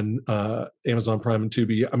Amazon Prime and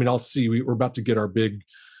Tubi. I mean, I'll see. We're about to get our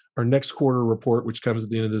next quarter report, which comes at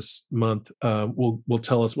the end of this month. Will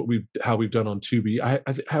tell us how we've done on Tubi. I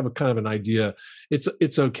have a kind of an idea.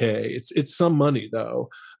 It's okay. It's some money though.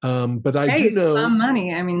 But I do know some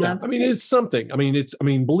money. I mean, it's something.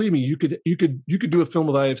 Believe me, you could do a film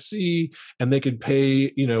with IFC, and they could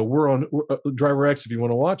pay. We're on Driver X, if you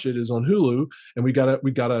want to watch it, is on Hulu, and we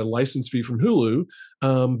got a license fee from Hulu.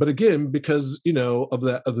 But again, because of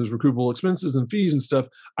those recoupable expenses and fees and stuff,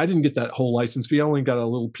 I didn't get that whole license fee. I only got a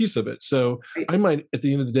little piece of it. So I might, at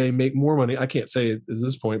the end of the day, make more money. I can't say it at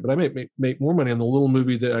this point, but I might make more money on the little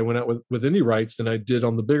movie that I went out with Indie Rights than I did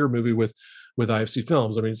on the bigger movie with IFC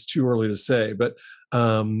Films. I mean, it's too early to say, but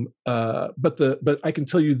I can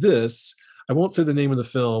tell you this. I won't say the name of the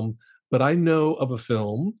film, but I know of a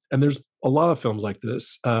film, and there's a lot of films like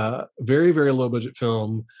this. Very, very low budget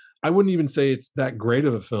film. I wouldn't even say it's that great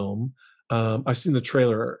of a film. I've seen the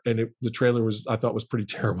trailer, and the trailer I thought was pretty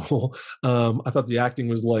terrible. I thought the acting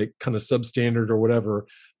was like kind of substandard or whatever.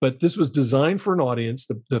 But this was designed for an audience.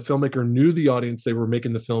 The filmmaker knew the audience they were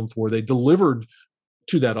making the film for. They delivered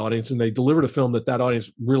to that audience, and they delivered a film that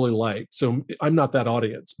audience really liked. So I'm not that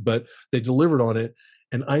audience, but they delivered on it.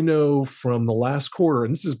 And I know from the last quarter,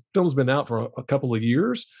 and film's been out for a couple of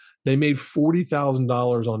years, they made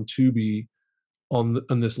 $40,000 on Tubi on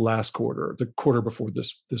this last quarter, the quarter before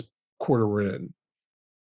this quarter we're in,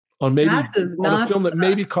 on a film that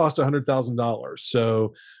maybe cost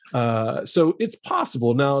 $100,000. So it's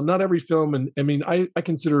possible. Now, not every film, and I mean, I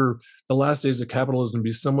consider The Last Days of Capitalism to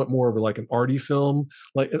be somewhat more of like an arty film.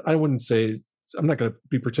 Like, I wouldn't say, I'm not going to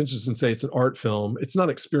be pretentious and say it's an art film. It's not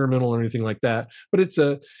experimental or anything like that, but it's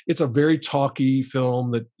a very talky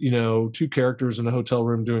film that, two characters in a hotel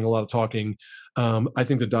room doing a lot of talking. I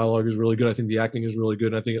think the dialogue is really good. I think the acting is really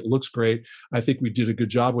good. I think it looks great. I think we did a good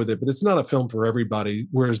job with it, but it's not a film for everybody.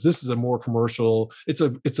 Whereas this is a more commercial. It's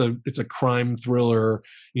a crime thriller,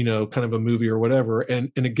 kind of a movie or whatever. And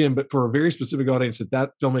again, but for a very specific audience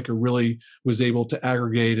that filmmaker really was able to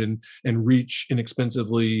aggregate and reach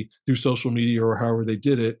inexpensively through social media or however they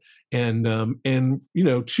did it. And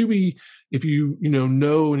Tubi, if you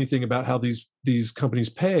know anything about how these companies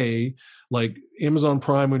pay, like Amazon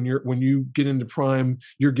Prime, when you get into Prime,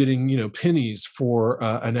 you're getting pennies for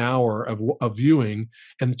an hour of viewing,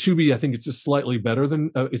 and Tubi, I think it's just slightly better than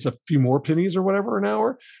it's a few more pennies or whatever an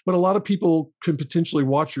hour, but a lot of people can potentially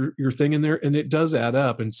watch your thing in there, and it does add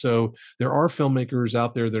up. And so there are filmmakers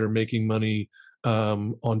out there that are making money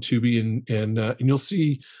on Tubi, and you'll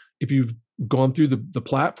see if you've gone through the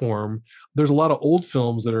platform, there's a lot of old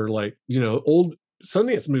films that are like old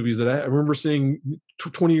Sundance movies that I remember seeing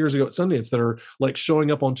 20 years ago at Sundance that are like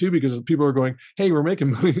showing up on Tubi because people are going, hey, we're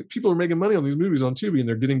making money. People are making money on these movies on Tubi, and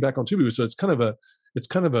they're getting back on Tubi. So it's kind of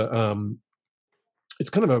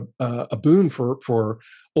a boon for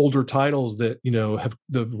older titles that have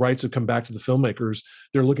the rights have come back to the filmmakers.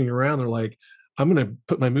 They're looking around. They're like, I'm going to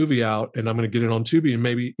put my movie out and I'm going to get it on Tubi, and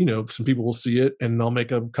maybe some people will see it and I'll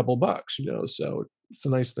make a couple bucks. So it's a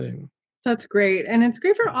nice thing. That's great. And it's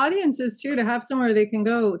great for audiences too, to have somewhere they can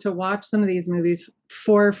go to watch some of these movies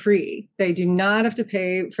for free. They do not have to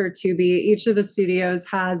pay for Tubi. Each of the studios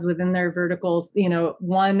has within their verticals,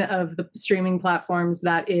 one of the streaming platforms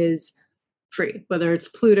that is free, whether it's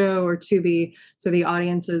Pluto or Tubi, so the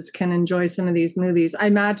audiences can enjoy some of these movies. I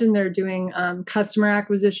imagine they're doing customer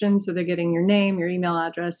acquisition, so they're getting your name, your email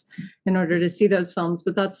address in order to see those films.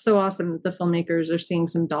 But that's so awesome that the filmmakers are seeing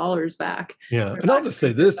some dollars back. Yeah, and I'll just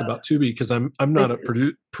say this about Tubi, because I'm not a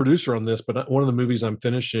producer on this, but one of the movies I'm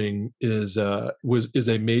finishing is a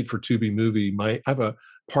made for Tubi movie. I have a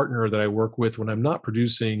partner that I work with when I'm not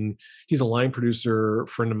producing. He's a line producer,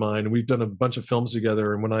 friend of mine, and we've done a bunch of films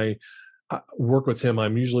together. And when I work with him,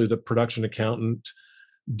 I'm usually the production accountant,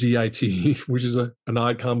 DIT, which is an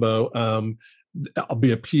odd combo. I'll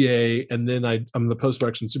be a PA, and then I'm the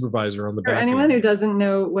post-production supervisor on the back. For anyone who doesn't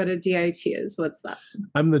know what a DIT is, what's that?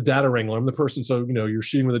 I'm the data wrangler. I'm the person. So, you're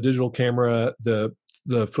shooting with a digital camera. The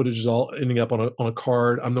footage is all ending up on a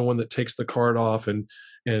card. I'm the one that takes the card off and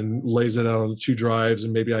lays it out on 2 drives,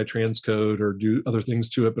 and maybe I transcode or do other things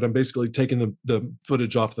to it. But I'm basically taking the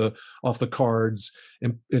footage off the cards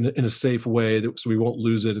in a safe way so we won't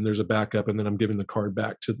lose it, and there's a backup, and then I'm giving the card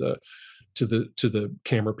back to the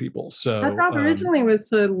camera people. So that job originally was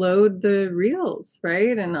to load the reels,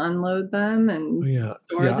 right, and unload them and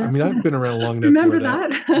store them. I mean, I've been around long enough. Remember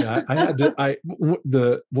that? Yeah, I had to.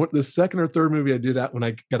 The second or third movie I did when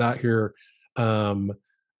I got out here, I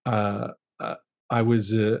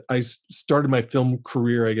started my film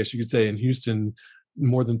career, I guess you could say, in Houston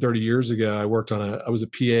more than 30 years ago. I was a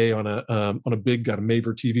PA on a big made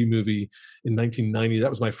for TV movie in 1990. That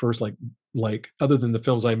was my first like other than the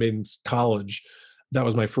films I made in college, that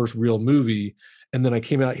was my first real movie. And then I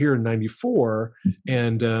came out here in 94,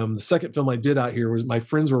 and the second film I did out here was my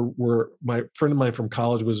friend of mine from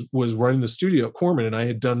college was running the studio at Corman, and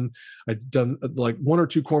I'd done like 1 or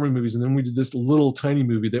 2 Corman movies, and then we did this little tiny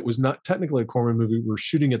movie that was not technically a Corman movie. We were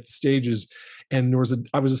shooting at the stages, and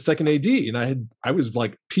I was a second AD, and I was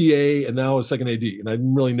like PA, and now I was second AD, and I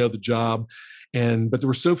didn't really know the job, but there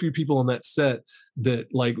were so few people on that set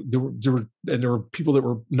that like there were people that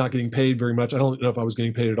were not getting paid very much. I don't know if I was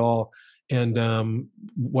getting paid at all. And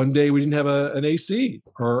one day we didn't have an AC,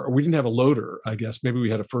 or we didn't have a loader, I guess. Maybe we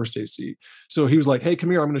had a first AC. So he was like, hey,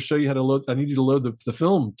 come here. I'm going to show you how to load. I need you to load the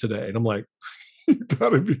film today. And I'm like, you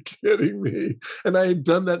gotta be kidding me. And I had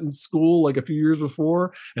done that in school like a few years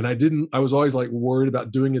before. And I was always like worried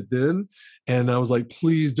about doing it then. And I was like,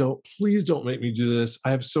 please don't make me do this. I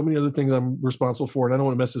have so many other things I'm responsible for, and I don't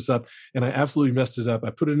want to mess this up. And I absolutely messed it up. I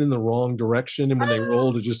put it in the wrong direction, and when they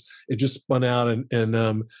rolled, it just spun out.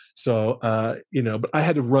 But I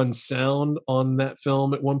had to run sound on that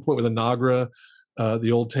film at one point with a Nagra,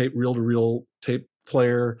 the old tape, reel-to-reel tape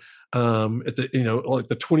player at the, like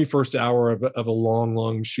the 21st hour of a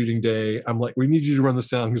long shooting day. I'm like, we need you to run the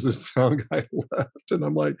sound because the sound guy left. And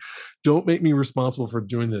I'm like, don't make me responsible for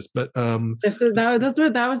doing this. But that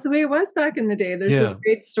was the way it was back in the day. There's this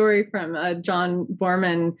great story from John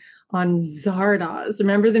Borman on Zardoz.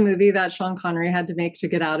 Remember the movie that Sean Connery had to make to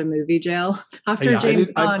get out of movie jail after James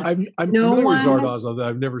Bond? I'm familiar with Zardoz, although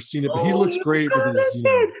I've never seen it, but he looks great with his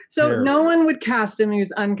hair. No one would cast him. He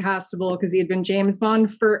was uncastable because he had been James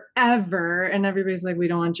Bond forever. And everybody's like, we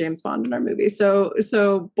don't want James Bond in our movie. So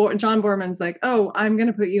John Borman's like, oh, I'm going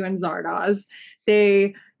to put you in Zardoz.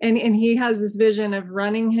 And he has this vision of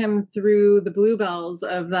running him through the bluebells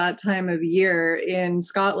of that time of year in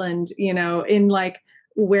Scotland, in like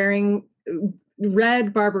wearing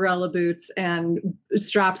red Barbarella boots and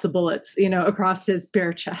straps of bullets, across his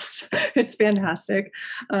bare chest. It's fantastic.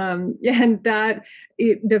 And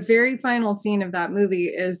the very final scene of that movie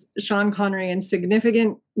is Sean Connery in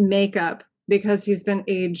significant makeup because he's been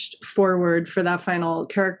aged forward for that final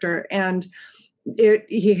character. And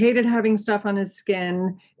he hated having stuff on his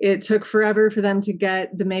skin. It took forever for them to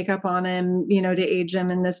get the makeup on him, to age him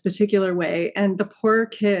in this particular way. And the poor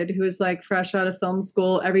kid who was like fresh out of film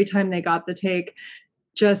school, every time they got the take,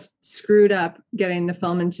 just screwed up getting the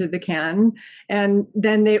film into the can. And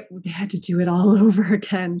then they had to do it all over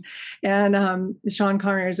again. And Sean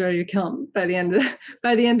Connery was ready to kill him by the end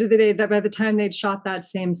of the day. That by the time they'd shot that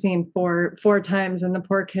same scene four times, and the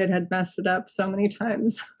poor kid had messed it up so many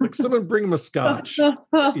times. Like someone bring him a scotch, so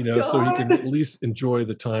he can at least enjoy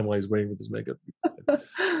the time while he's waiting with his makeup.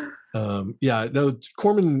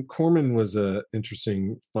 Corman was a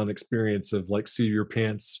interesting, fun experience of like seat of your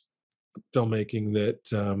pants filmmaking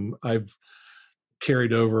that I've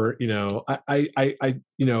carried over. I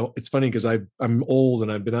it's funny because I'm old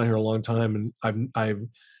and I've been out here a long time, and I've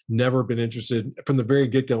never been interested from the very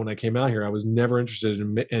get-go. When I came out here, I was never interested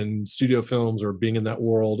in studio films or being in that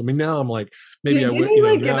world. I mean, now I'm like, maybe didn't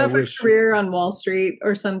you give up a career on Wall Street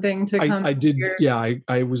or something to come? I did. Here? Yeah,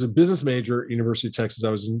 I was a business major at University of Texas.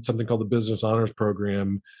 I was in something called the Business Honors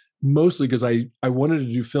Program, mostly because I wanted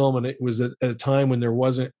to do film, and it was at a time when there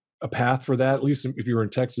wasn't a path for that. At least if you were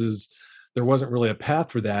in Texas, there wasn't really a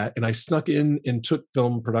path for that. And I snuck in and took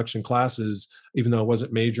film production classes, even though I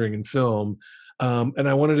wasn't majoring in film. And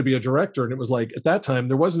I wanted to be a director. And it was like, at that time,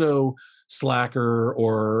 there was no Slacker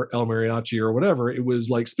or El Mariachi or whatever. It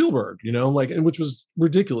was like Spielberg, and which was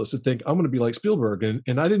ridiculous to think I'm going to be like Spielberg.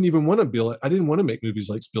 And I didn't even want to I didn't want to make movies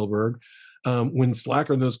like Spielberg. When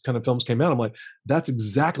Slacker and those kind of films came out, I'm like, that's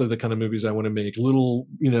exactly the kind of movies I want to make, little,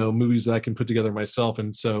 movies that I can put together myself.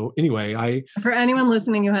 And so anyway, for anyone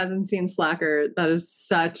listening who hasn't seen Slacker, that is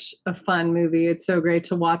such a fun movie. It's so great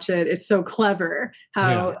to watch it. It's so clever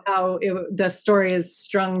how the story is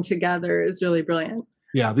strung together is really brilliant.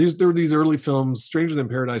 Yeah, there were these early films. Stranger Than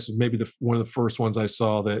Paradise was maybe one of the first ones I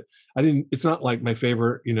saw that I didn't. It's not like my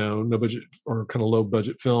favorite, no budget or kind of low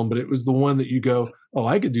budget film, but it was the one that you go, oh,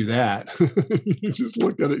 I could do that. You just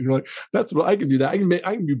look at it, and you're like, that's what I can do. That I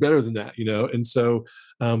can do better than that, And so,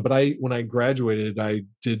 but when I graduated, I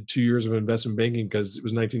did 2 years of investment banking because it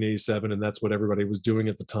was 1987, and that's what everybody was doing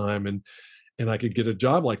at the time, and I could get a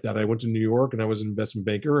job like that. I went to New York, and I was an investment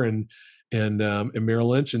banker and Merrill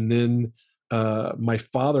Lynch, and then. My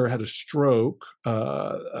father had a stroke,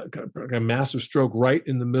 a massive stroke right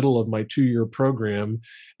in the middle of my 2-year program.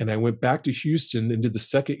 And I went back to Houston and did the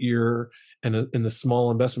second year in the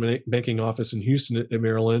small investment banking office in Houston at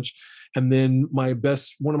Merrill Lynch. And then one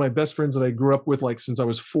of my best friends that I grew up with, like since I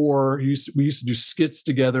was 4, we used to do skits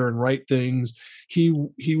together and write things.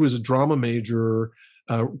 He was a drama major,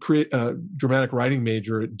 dramatic writing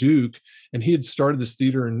major at Duke. And he had started this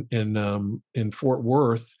theater in Fort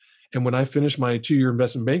Worth. And when I finished my 2-year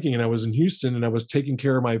investment banking and I was in Houston and I was taking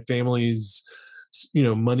care of my family's,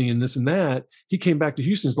 money and this and that, he came back to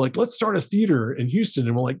Houston. He's like, let's start a theater in Houston.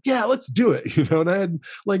 And we're like, yeah, let's do it. And I had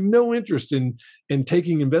like no interest in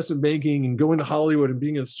taking investment banking and going to Hollywood and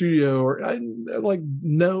being in a studio, or I like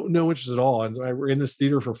no interest at all. And I was in this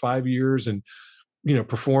theater for 5 years and,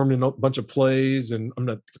 performed in a bunch of plays, and I'm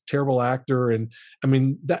a terrible actor. And I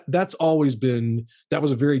mean, that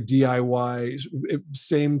was a very DIY,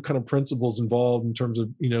 same kind of principles involved in terms of,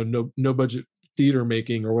 no budget theater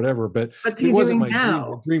making or whatever, but it wasn't my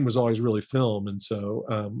dream. My dream was always really film. And so,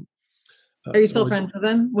 are you still friends with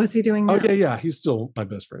him? What's he doing now? Oh yeah. He's still my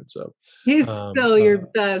best friend. So he's still your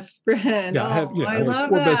best friend. Yeah, I have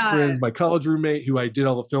 4 best friends. My college roommate, who I did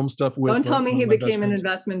all the film stuff with. Don't tell me he became an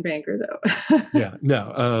investment banker, though. Yeah,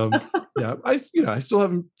 no. I still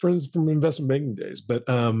have friends from investment banking days, but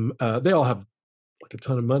they all have like a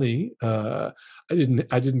ton of money. I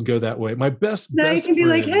didn't go that way. My best now best you can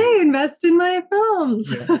friend, be like, hey, invest in my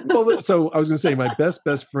films. yeah. Well, so I was going to say my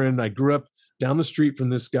best friend. I grew up down the street from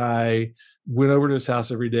this guy. Went over to his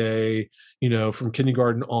house every day. From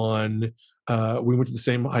kindergarten on. We went to the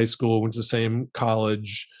same high school. Went to the same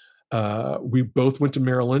college. We both went to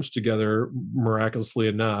Merrill Lynch together, miraculously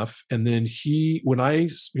enough. And then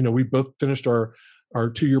we both finished our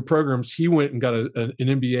 2-year programs. He went and got an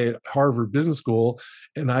MBA at Harvard Business School,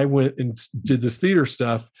 and I went and did this theater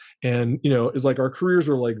stuff. And it's like our careers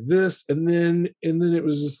were like this, and then it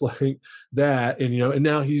was just like that. And and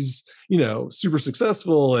now he's super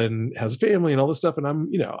successful and has a family and all this stuff, and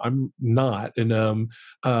I'm not, and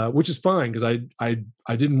which is fine because I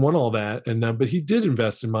didn't want all that, and but he did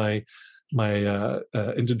invest in my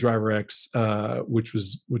into Driver X, which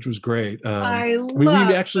was great. We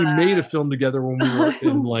actually made a film together when we were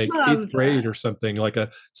in like 8th grade or something, like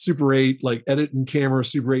a Super 8, like editing camera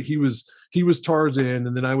Super 8. He was Tarzan,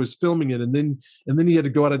 and then I was filming it, and then he had to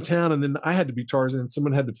go out of town, and then I had to be Tarzan, and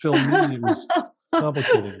someone had to film me. It was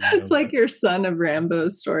complicated. It's like your Son of Rambo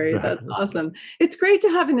story. That's awesome. It's great to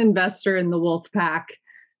have an investor in the wolf pack.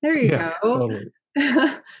 There you go. Totally.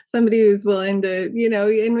 Somebody who's willing to,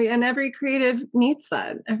 and every creative needs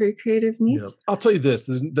that. Every creative needs. Yeah. I'll tell you this: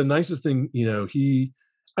 the nicest thing,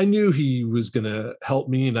 I knew he was going to help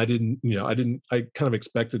me, and I kind of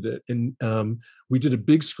expected it. And we did a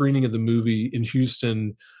big screening of the movie in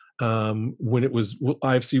Houston when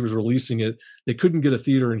IFC was releasing it. They couldn't get a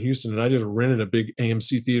theater in Houston, and I just rented a big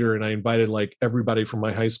AMC theater, and I invited like everybody from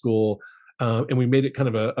my high school. And we made it kind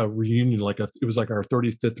of a reunion, it was like our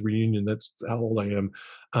 35th reunion. That's how old I am.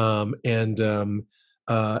 And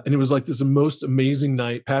it was like this most amazing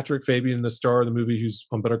night. Patrick Fabian, the star of the movie, who's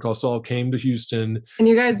on Better Call Saul, came to Houston. And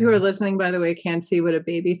you guys who are listening, by the way, can't see what a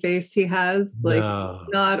baby face he has. Like,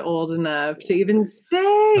 not old enough to even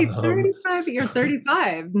say 35. You're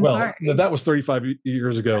 35. Sorry. No, that was 35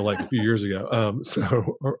 years ago, like a few years ago.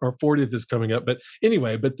 So our 40th is coming up. But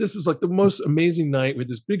anyway, this was like the most amazing night with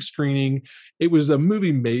this big screening. It was a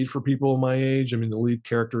movie made for people my age. I mean, the lead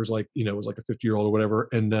character is like, was like a 50-year-old or whatever.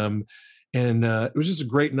 And it was just a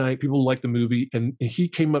great night. People liked the movie. And he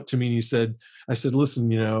came up to me and I said, listen,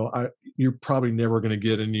 you're probably never going to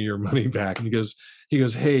get any of your money back. And he goes,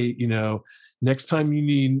 hey, next time you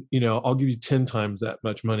need, I'll give you 10 times that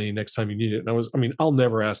much money next time you need it. And I'll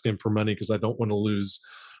never ask him for money because I don't want to lose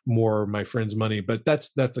more of my friend's money, but that's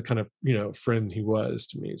the kind of, friend he was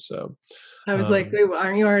to me. So I was like, wait,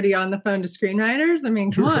 aren't you already on the phone to screenwriters? I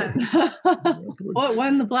mean, come on. What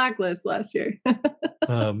won the blacklist last year?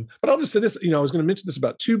 But I'll just say this, I was going to mention this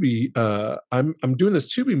about Tubi. I'm doing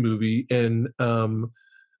this Tubi movie, and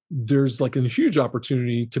there's like a huge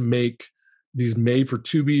opportunity to make these made for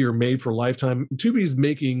Tubi or made for Lifetime. Tubi's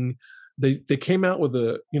making, they came out with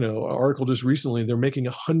an article just recently. They're making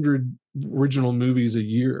 100 original movies a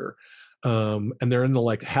year. And they're in the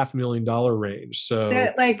like $500,000 range. So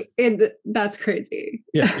that's crazy.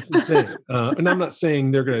 Yeah, it's insane. And I'm not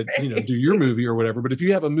saying they're going to, do your movie or whatever, but if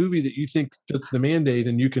you have a movie that you think fits the mandate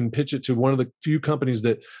and you can pitch it to one of the few companies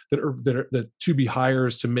that Tubi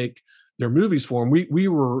hires to make their movies for them,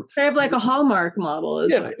 they have like a Hallmark model.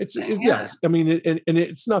 Yes. I mean, and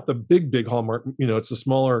it's not the big Hallmark, it's the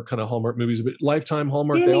smaller kind of Hallmark movies, but Lifetime,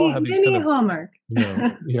 Hallmark, they all have these kind of Hallmark.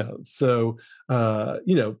 Yeah. So,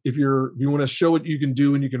 if you want to show what you can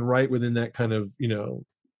do and you can write within that kind of,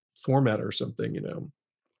 format or something,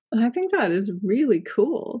 I think that is really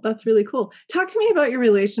cool. That's really cool. Talk to me about your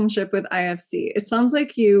relationship with IFC. It sounds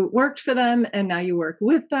like you worked for them and now you work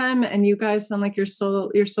with them, and you guys sound like you're so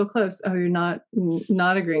close. Oh, you're not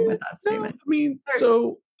agreeing with that statement. I mean,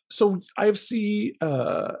 so IFC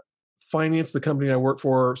financed the company I work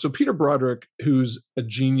for. So Peter Broderick, who's a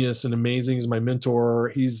genius and amazing, is my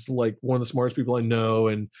mentor. He's like one of the smartest people I know,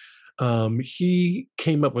 and he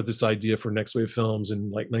came up with this idea for Next Wave Films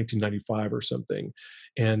in like 1995 or something.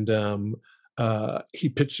 And he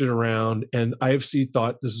pitched it around, and IFC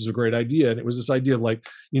thought this was a great idea. And it was this idea of like,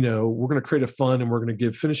 we're going to create a fund and we're going to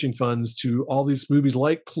give finishing funds to all these movies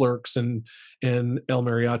like Clerks and El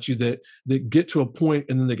Mariachi that get to a point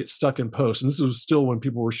and then they get stuck in post. And this was still when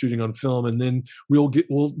people were shooting on film. And then we'll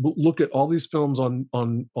look at all these films on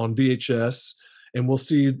VHS, and we'll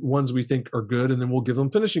see ones we think are good, and then we'll give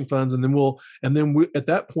them finishing funds. And then we, at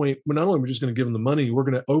that point, not only we're just going to give them the money, we're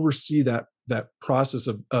going to oversee that process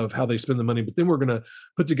of how they spend the money, but then we're going to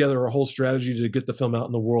put together a whole strategy to get the film out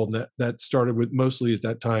in the world. And that started with mostly at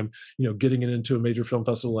that time, getting it into a major film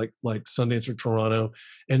festival like Sundance or Toronto.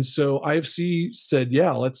 And so IFC said,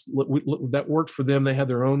 yeah, that worked for them. They had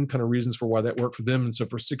their own kind of reasons for why that worked for them. And so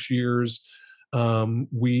for 6 years,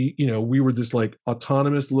 we were this like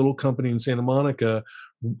autonomous little company in Santa Monica,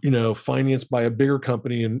 financed by a bigger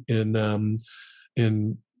company in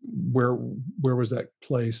where was that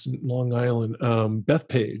place in Long Island,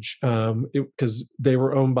 Bethpage, because they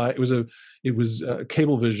were owned by, it was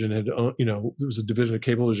Cablevision had owned, it was a division of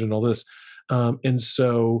Cablevision and all this, and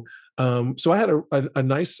so I had a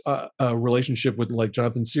nice relationship with like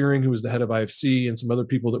Jonathan Searing, who was the head of IFC, and some other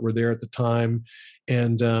people that were there at the time,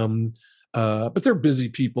 and but they're busy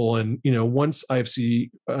people, and once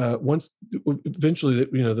IFC, once eventually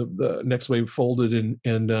the Next Wave folded,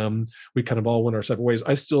 and we kind of all went our separate ways.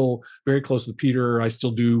 I still very close with Peter. I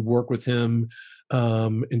still do work with him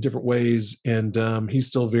in different ways, and he's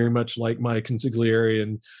still very much like my consigliere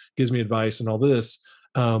and gives me advice and all this.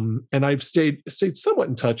 And I've stayed somewhat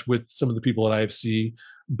in touch with some of the people at IFC,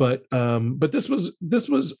 but this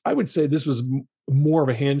was I would say this was more of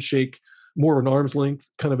a handshake, more of an arm's length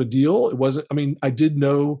kind of a deal. It wasn't, I did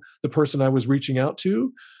know the person I was reaching out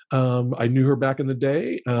to. I knew her back in the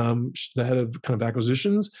day, the head of kind of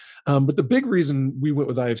acquisitions. But the big reason we went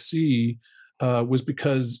with IFC was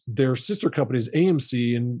because their sister companies,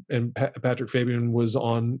 AMC, and Patrick Fabian was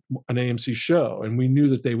on an AMC show, and we knew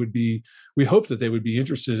that we hoped that they would be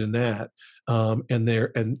interested in that, and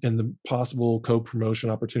the possible co-promotion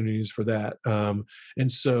opportunities for that. And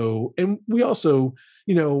we also,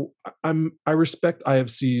 I respect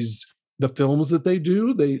IFC's, the films that they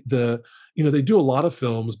do. They do a lot of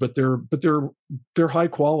films, but they're high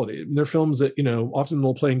quality. They're films that often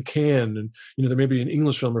they'll play in Cannes, and there may be an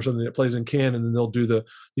English film or something that plays in Cannes, and then they'll do the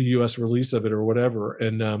U.S. release of it or whatever.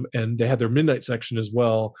 And they had their midnight section as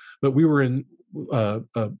well. But we were in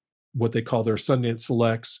what they call their Sundance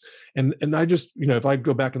Selects, and I just if I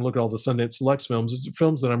go back and look at all the Sundance Selects films, it's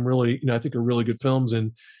films that I'm really I think are really good films,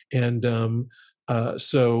 and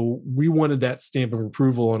so we wanted that stamp of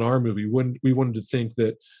approval on our movie. We wanted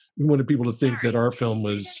people to think that our film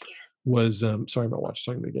was sorry, my watch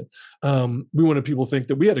talking to me again. We wanted people to think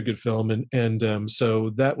that we had a good film, and so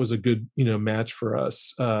that was a good match for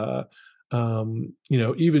us. Even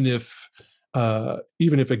if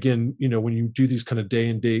again when you do these kind of day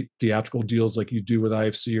and date theatrical deals like you do with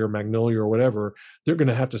IFC or Magnolia or whatever, they're going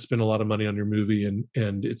to have to spend a lot of money on your movie, and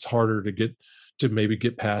it's harder to maybe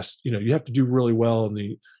get past. You have to do really well in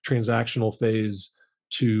the transactional phase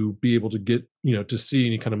to be able to get to see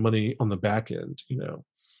any kind of money on the back end.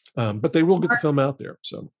 But they will get the film out there.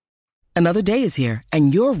 So another day is here,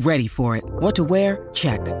 and you're ready for it. What to wear?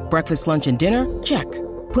 Check. Breakfast, lunch, and dinner? Check.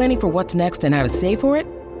 Planning for what's next and how to save for it?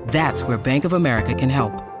 That's where Bank of America can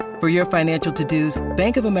help. For your financial to-dos,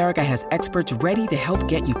 Bank of America has experts ready to help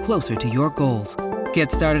get you closer to your goals. Get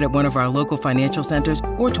started at one of our local financial centers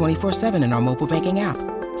or 24/7 in our mobile banking app.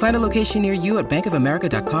 Find a location near you at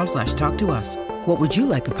bankofamerica.com/talktous. What would you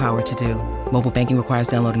like the power to do? Mobile banking requires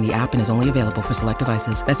downloading the app and is only available for select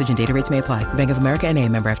devices. Message and data rates may apply. Bank of America NA,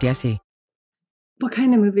 member FDIC. What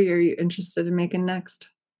kind of movie are you interested in making next?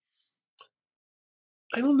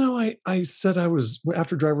 I don't know. I said I was,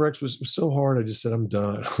 after Driver X was so hard, I just said, I'm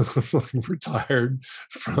done. I'm retired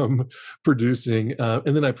from producing.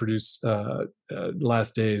 And then I produced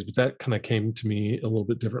Last Days, but that kind of came to me a little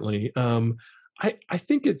bit differently. I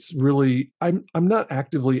think it's really, I'm not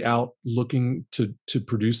actively out looking to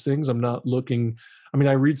produce things. I'm not looking,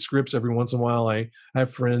 I read scripts every once in a while. I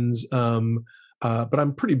have friends, but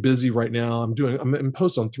I'm pretty busy right now. I'm in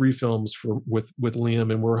post on 3 films with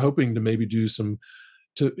Liam, and we're hoping to maybe do some,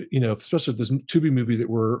 especially if this Tubi movie that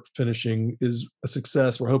we're finishing is a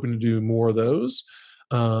success, we're hoping to do more of those.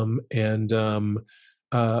 But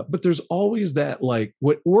there's always that, like,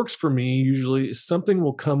 what works for me usually is something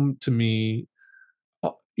will come to me.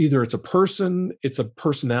 Either it's a person, it's a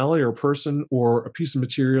personality or a person, or a piece of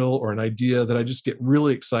material or an idea that I just get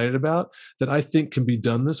really excited about that I think can be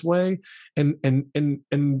done this way. And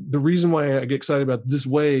the reason why I get excited about this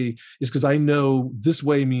way is because I know this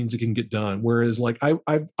way means it can get done. Whereas, like,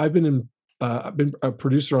 I've been a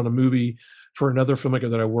producer on a movie for another filmmaker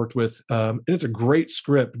that I worked with, and it's a great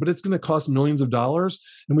script, but it's going to cost millions of dollars,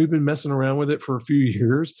 and we've been messing around with it for a few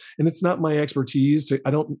years, and it's not my expertise to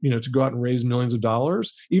go out and raise millions of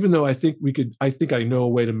dollars, even though I think I know a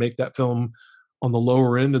way to make that film on the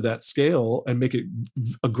lower end of that scale and make it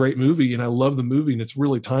a great movie. And I love the movie and it's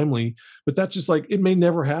really timely, but that's just like, it may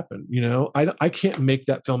never happen. I can't make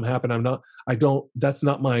that film happen. That's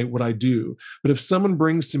not what I do. But if someone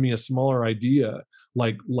brings to me a smaller idea,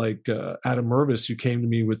 like Adam Mervis, who came to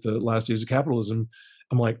me with the Last Days of Capitalism,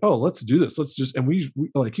 I'm like, oh, let's do this. Let's just, and we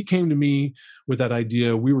like, he came to me with that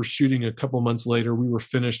idea. We were shooting a couple months later. We were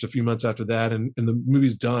finished a few months after that, and the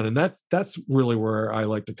movie's done. And that's really where I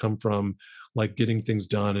like to come from, like getting things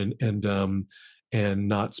done and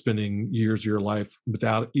not spending years of your life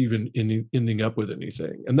without even ending up with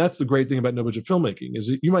anything. And that's the great thing about no budget filmmaking, is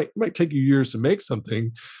that you might take you years to make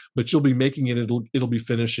something, but you'll be making it, it'll be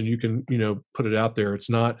finished, and you can, put it out there. It's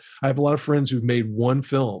not, I have a lot of friends who've made one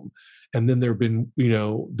film, and then there've been,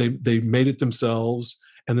 they made it themselves,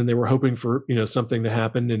 and then they were hoping for, something to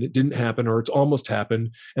happen, and it didn't happen, or it's almost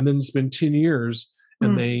happened. And then it's been 10 years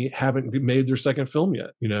and they haven't made their second film yet,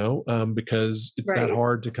 because it's that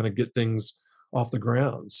hard to kind of get things off the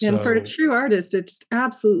ground. So. And for a true artist, it just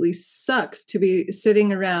absolutely sucks to be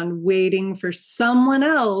sitting around waiting for someone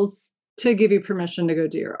else to give you permission to go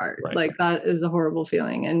do your art. Right. Like, that is a horrible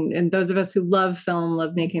feeling. And those of us who love film,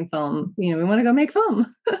 love making film, we want to go make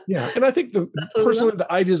film. Yeah. And I think personally, the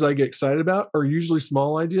ideas I get excited about are usually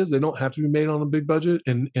small ideas. They don't have to be made on a big budget.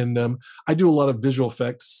 And I do a lot of visual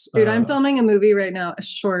effects. Dude, I'm filming a movie right now, a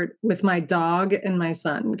short, with my dog and my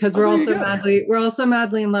son, because we're also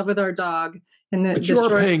madly in love with our dog. And but you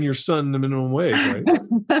are paying your son the minimum wage,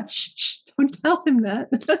 right? Shh, don't tell him that.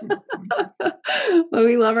 But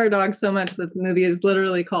we love our dog so much that the movie is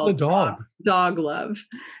literally called Dog Love,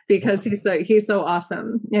 because he's so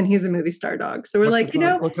awesome, and he's a movie star dog. So we're what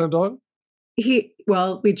kind of dog?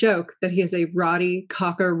 We joke that he is a Rottie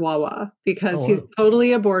Cocker Wawa, because he's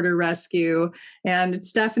totally a border rescue, and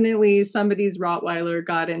it's definitely somebody's Rottweiler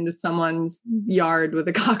got into someone's yard with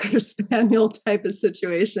a Cocker Spaniel type of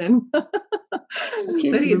situation. I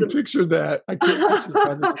can't even picture that. I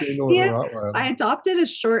can't picture I adopted a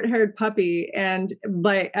short-haired puppy, and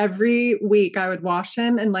like every week I would wash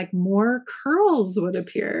him, and like more curls would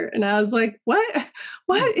appear, and I was like,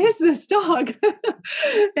 what is this dog?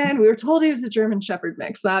 And we were told he was a German Shepherd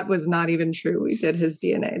mix. That was not even true. We did his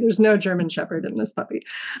DNA. There's no German Shepherd in this puppy.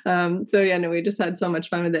 We just had so much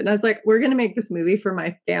fun with it. And I was like, we're going to make this movie for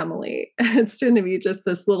my family. It's going to be just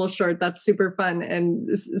this little short that's super fun. And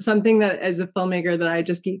something that, as a filmmaker, that I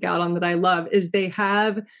just geek out on, that I love, is they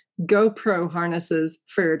have GoPro harnesses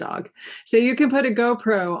for your dog. So you can put a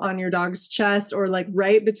GoPro on your dog's chest, or like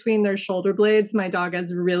right between their shoulder blades. My dog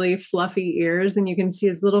has really fluffy ears, and you can see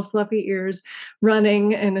his little fluffy ears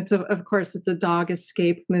running. And it's of course it's a dog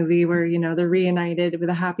escape movie where, they're reunited with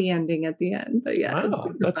a happy ending at the end. But yeah.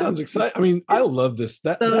 Wow, that sounds exciting. I mean, I love this.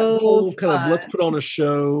 That whole kind of let's put on a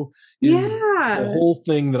show is the whole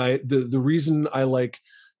thing that the reason I like.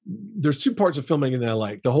 There's two parts of filmmaking that I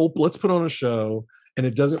like. The whole let's put on a show, and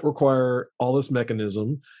it doesn't require all this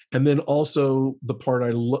mechanism. And then also the part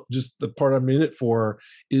the part I'm in it for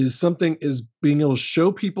is being able to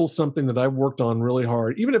show people something that I've worked on really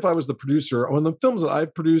hard. Even if I was the producer on the films that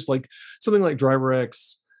I've produced, like something like Driver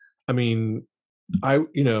X. I mean,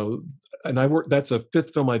 that's a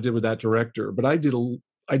fifth film I did with that director, but I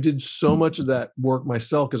did so much of that work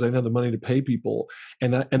myself because I didn't have the money to pay people.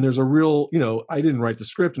 And there's a real, I didn't write the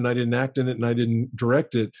script, and I didn't act in it, and I didn't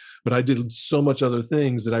direct it, but I did so much other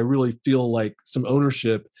things that I really feel like some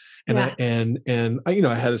ownership. And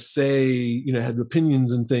I had a say, had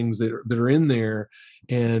opinions and things that are in there.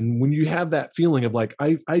 And when you have that feeling of like,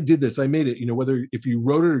 I did this, I made it, whether if you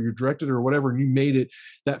wrote it or you directed it or whatever, and you made it,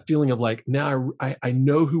 that feeling of like, now I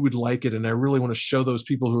know who would like it, and I really want to show those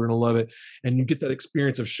people who are going to love it. And you get that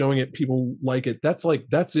experience of showing it, people like it. That's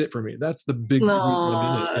it for me. That's the big reason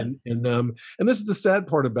I'm in it. And this is the sad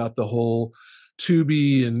part about the whole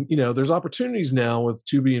Tubi, and there's opportunities now with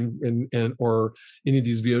Tubi and or any of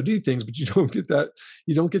these VOD things, but you don't get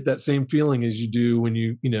that same feeling as you do when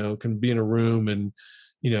you can be in a room and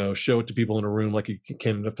show it to people in a room like you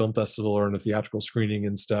can at a film festival or in a theatrical screening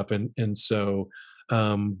and stuff. And so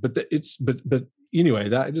but anyway,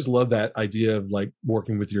 that I just love that idea of like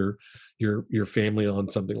working with your family on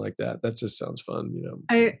something like that. That just sounds fun,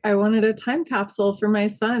 I wanted a time capsule for my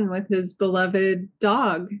son with his beloved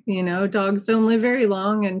dog. Dogs don't live very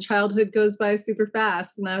long, and childhood goes by super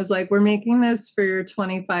fast. And I was like, we're making this for your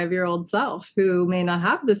 25-year-old self who may not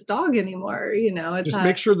have this dog anymore. Just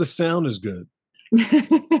make sure the sound is good.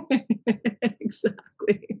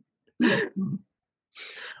 Exactly.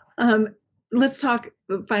 Let's talk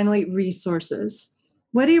finally resources.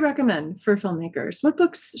 What do you recommend for filmmakers? What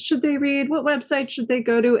books should they read? What website should they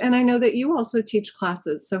go to? And I know that you also teach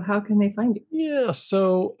classes, so how can they find you? Yeah,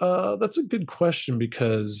 so that's a good question,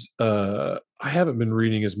 because I haven't been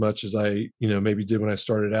reading as much as I maybe did when I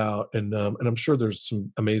started out, and I'm sure there's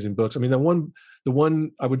some amazing books. I mean, the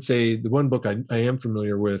one I would say the one book I am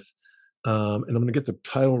familiar with, and I'm going to get the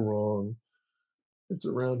title wrong. It's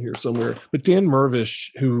around here somewhere. But Dan Mervish,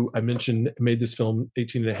 who I mentioned, made this film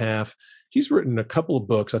 18 and a half. He's written a couple of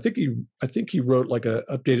books. I think he wrote like a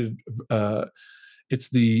updated. This is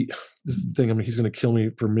the thing. I mean, he's going to kill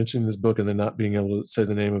me for mentioning this book and then not being able to say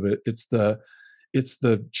the name of it. It's the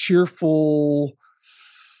cheerful.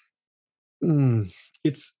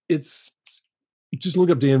 It's just look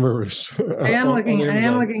up Dan Mervish. I am looking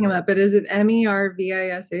him up, but is it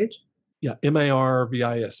Mervish? Yeah,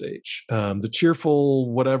 Marvish. The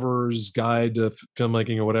cheerful whatever's guide to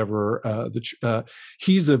filmmaking or whatever.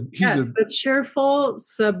 He's the cheerful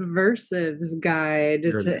subversives guide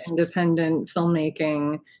to independent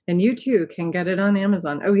filmmaking, and you too can get it on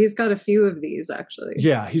Amazon. Oh, he's got a few of these actually.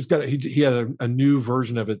 Yeah, he had a new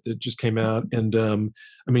version of it that just came out, and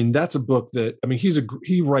I mean that's a book that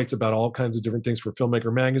he writes about all kinds of different things for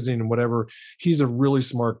Filmmaker Magazine and whatever. He's a really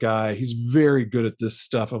smart guy. He's very good at this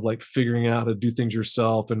stuff of like figuring out how to do things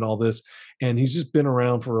yourself and all this, and he's just been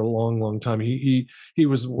around for a long time. He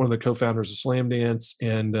was one of the co-founders of Slamdance,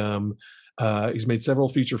 and he's made several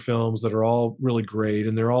feature films that are all really great,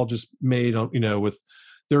 and they're all just made on with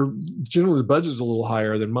they're generally the budget's a little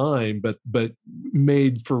higher than mine, but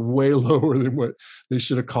made for way lower than what they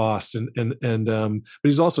should have cost. But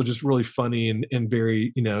he's also just really funny and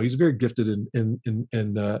very, he's very gifted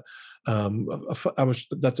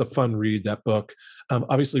that's a fun read, that book.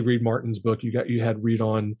 Obviously read Martin's book. You had read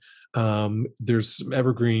on, there's some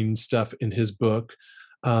evergreen stuff in his book.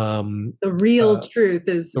 The Real Truth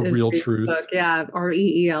is The Real Truth book. Yeah.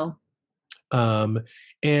 REEL.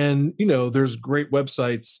 And there's great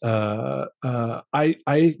websites. I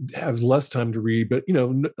have less time to read, but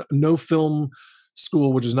No Film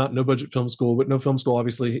School, which is not No Budget Film School, but No Film School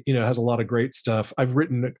obviously has a lot of great stuff. I've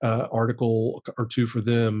written an article or two for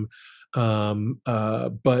them,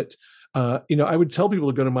 but I would tell people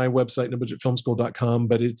to go to my website, nobudgetfilmschool.com,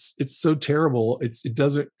 but it's so terrible. It's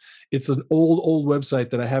an old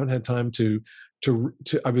website that I haven't had time to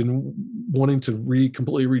I've been wanting to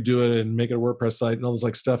completely redo it and make it a WordPress site and all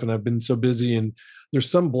this stuff. And I've been so busy, and there's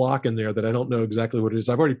some block in there that I don't know exactly what it is.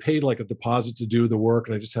 I've already paid like a deposit to do the work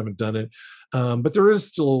and I just haven't done it. But there are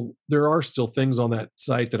still things on that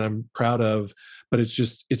site that I'm proud of, but it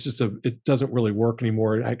doesn't really work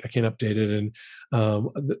anymore. I can't update it. And,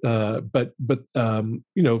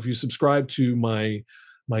 if you subscribe to my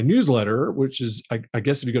newsletter, which is, I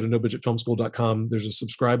guess if you go to nobudgetfilmschool.com, there's a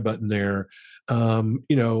subscribe button there.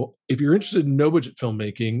 If you're interested in no budget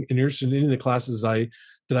filmmaking and you're interested in any of the classes that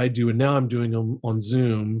I do, and now I'm doing them on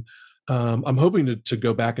Zoom, I'm hoping to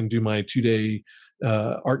go back and do my 2-day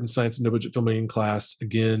art and science and no budget filmmaking class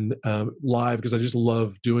again live, because I just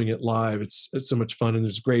love doing it live. It's so much fun, and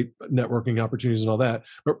there's great networking opportunities and all that.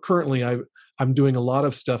 But currently I'm doing a lot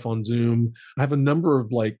of stuff on Zoom. I have a number of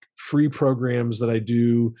free programs that I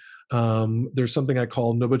do. There's something I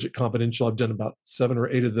call No Budget Confidential. I've done about 7 or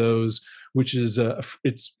 8 of those, which is I don't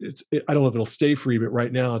know if it'll stay free, but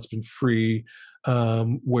right now it's been free,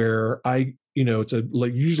 where it's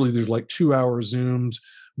usually there's 2-hour Zooms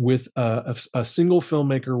with a single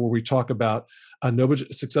filmmaker where we talk about a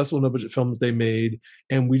successful no budget film that they made,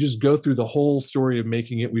 and we just go through the whole story of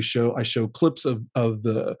making it. I show clips of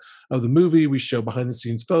the movie. We show behind the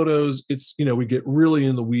scenes photos. It's we get really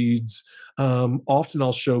in the weeds. Often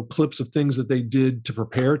I'll show clips of things that they did to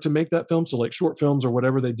prepare to make that film. So like short films or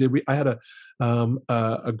whatever they did. I had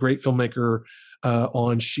a great filmmaker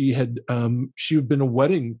on. She had been a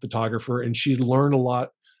wedding photographer, and she'd learned a lot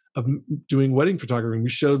of doing wedding photography. We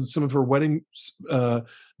showed some of her wedding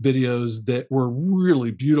videos that were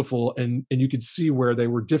really beautiful, and you could see where they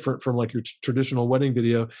were different from your traditional wedding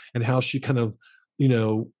video, and how she kind of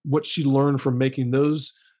what she learned from making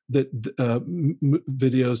those videos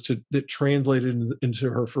that translated into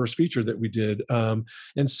her first feature that we did.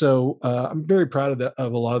 And so I'm very proud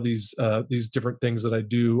of a lot of these different things that I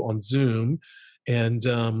do on Zoom. And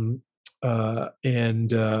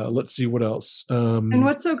let's see what else. And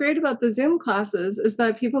what's so great about the Zoom classes is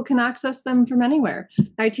that people can access them from anywhere.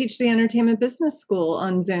 I teach the Entertainment Business School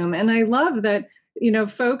on Zoom, and I love that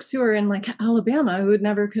folks who are in Alabama who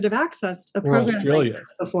never could have accessed a program like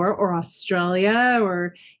this before, or Australia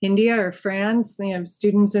or India or France,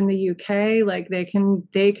 students in the UK,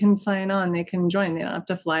 they can sign on, they can join, they don't have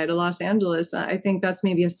to fly to Los Angeles. I think that's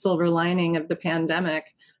maybe a silver lining of the pandemic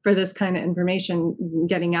for this kind of information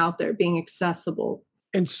getting out there, being accessible.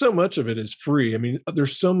 And so much of it is free. I mean,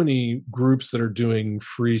 there's so many groups that are doing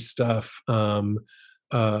free stuff. When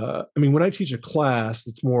I teach a class,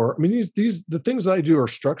 it's more, the things that I do are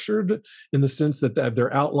structured in the sense that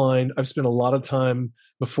they're outlined. I've spent a lot of time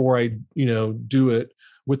before I, do it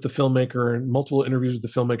with the filmmaker and multiple interviews with the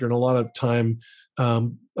filmmaker and a lot of time,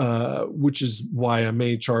 which is why I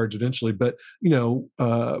may charge eventually. But,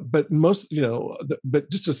 but most,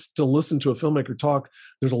 but just to listen to a filmmaker talk,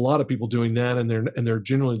 there's a lot of people doing that, and they're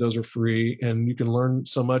generally, those are free, and you can learn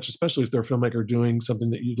so much, especially if they're a filmmaker doing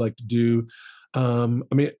something that you'd like to do.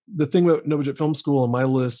 The thing about No Budget Film School on my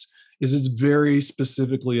list is it's very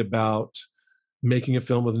specifically about making a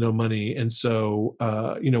film with no money. And so,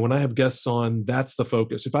 when I have guests on, that's the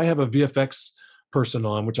focus. If I have a VFX person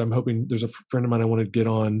on, which I'm hoping, there's a friend of mine I want to get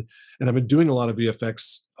on, and I've been doing a lot of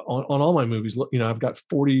VFX on all my movies. I've got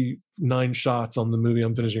 49 shots on the movie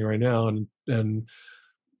I'm finishing right now, and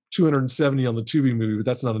 270 on the Tubi movie, but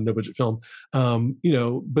that's not a no budget film.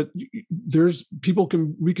 But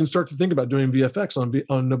we can start to think about doing VFX on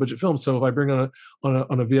no budget films. So if I bring on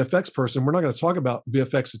a VFX person, we're not going to talk about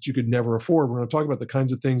VFX that you could never afford. We're going to talk about the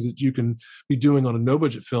kinds of things that you can be doing on a no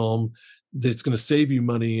budget film that's going to save you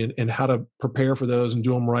money, and how to prepare for those and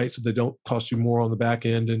do them right so they don't cost you more on the back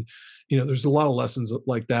end. And there's a lot of lessons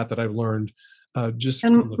like that I've learned. And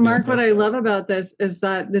Mark, what I love about this is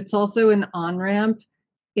that it's also an on-ramp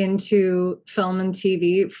into film and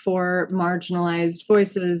TV for marginalized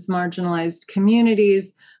voices, marginalized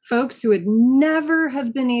communities, folks who would never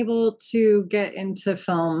have been able to get into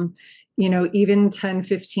film, even 10,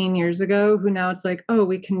 15 years ago, who now it's like, oh,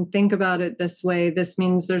 we can think about it this way. This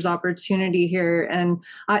means there's opportunity here. And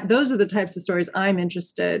those are the types of stories I'm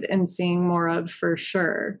interested in seeing more of, for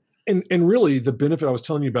sure. And really, the benefit I was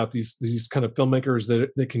telling you about these kind of filmmakers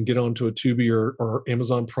that they can get onto a Tubi or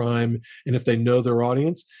Amazon Prime, and if they know their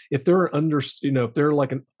audience, if they're if they're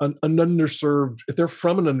like an underserved, if they're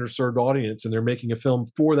from an underserved audience and they're making a film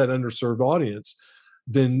for that underserved audience,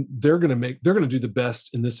 then they're going to do the best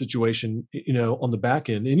in this situation, on the back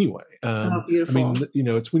end anyway. Beautiful.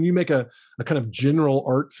 It's when you make a kind of general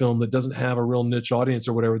art film that doesn't have a real niche audience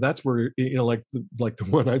or whatever, that's where, like the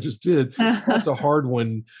one I just did, that's a hard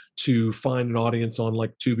one to find an audience on,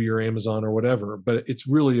 like Tubi or Amazon or whatever. But it's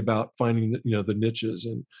really about finding the niches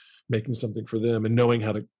and making something for them and knowing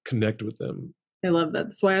how to connect with them. I love that.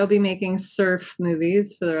 That's why I'll be making surf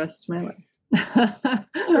movies for the rest of my life.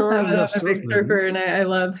 I'm a big surfer, and I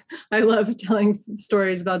love telling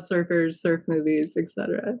stories about surfers, surf movies,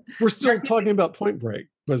 etc. We're still talking about Point Break.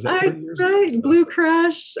 Was that 30 years right? ago? Blue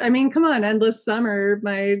Crush. I mean, come on, Endless Summer.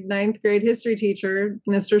 My 9th grade history teacher,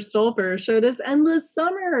 Mr. Stolper, showed us Endless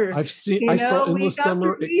Summer. I saw Endless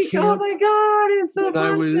Summer. Oh my God, it's so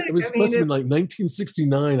perfect. It was must have been like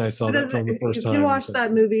 1969. I saw that film the first time. You can watch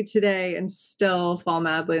that movie today and still fall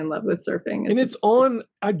madly in love with surfing. And it's on.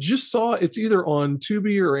 I just saw it's either on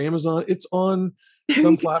Tubi or Amazon. It's on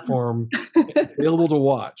some platform available to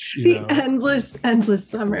watch. Endless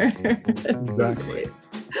Summer. Exactly.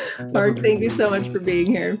 Mark, thank you so much for being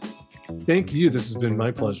here. Thank you. This has been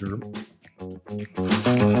my pleasure.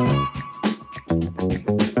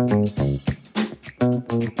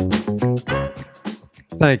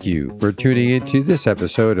 Thank you for tuning into this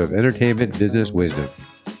episode of Entertainment Business Wisdom.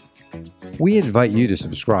 We invite you to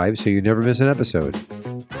subscribe so you never miss an episode.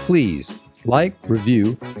 Please like,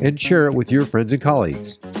 review, and share it with your friends and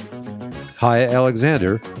colleagues. Kaya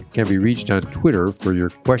Alexander can be reached on Twitter for your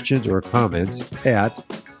questions or comments at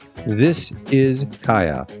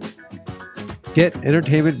ThisIsKaya. Get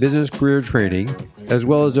entertainment business career training, as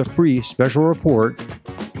well as a free special report,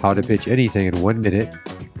 How to Pitch Anything in 1 Minute,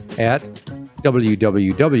 at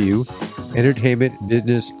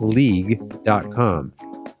www.entertainmentbusinessleague.com.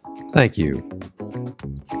 Thank you.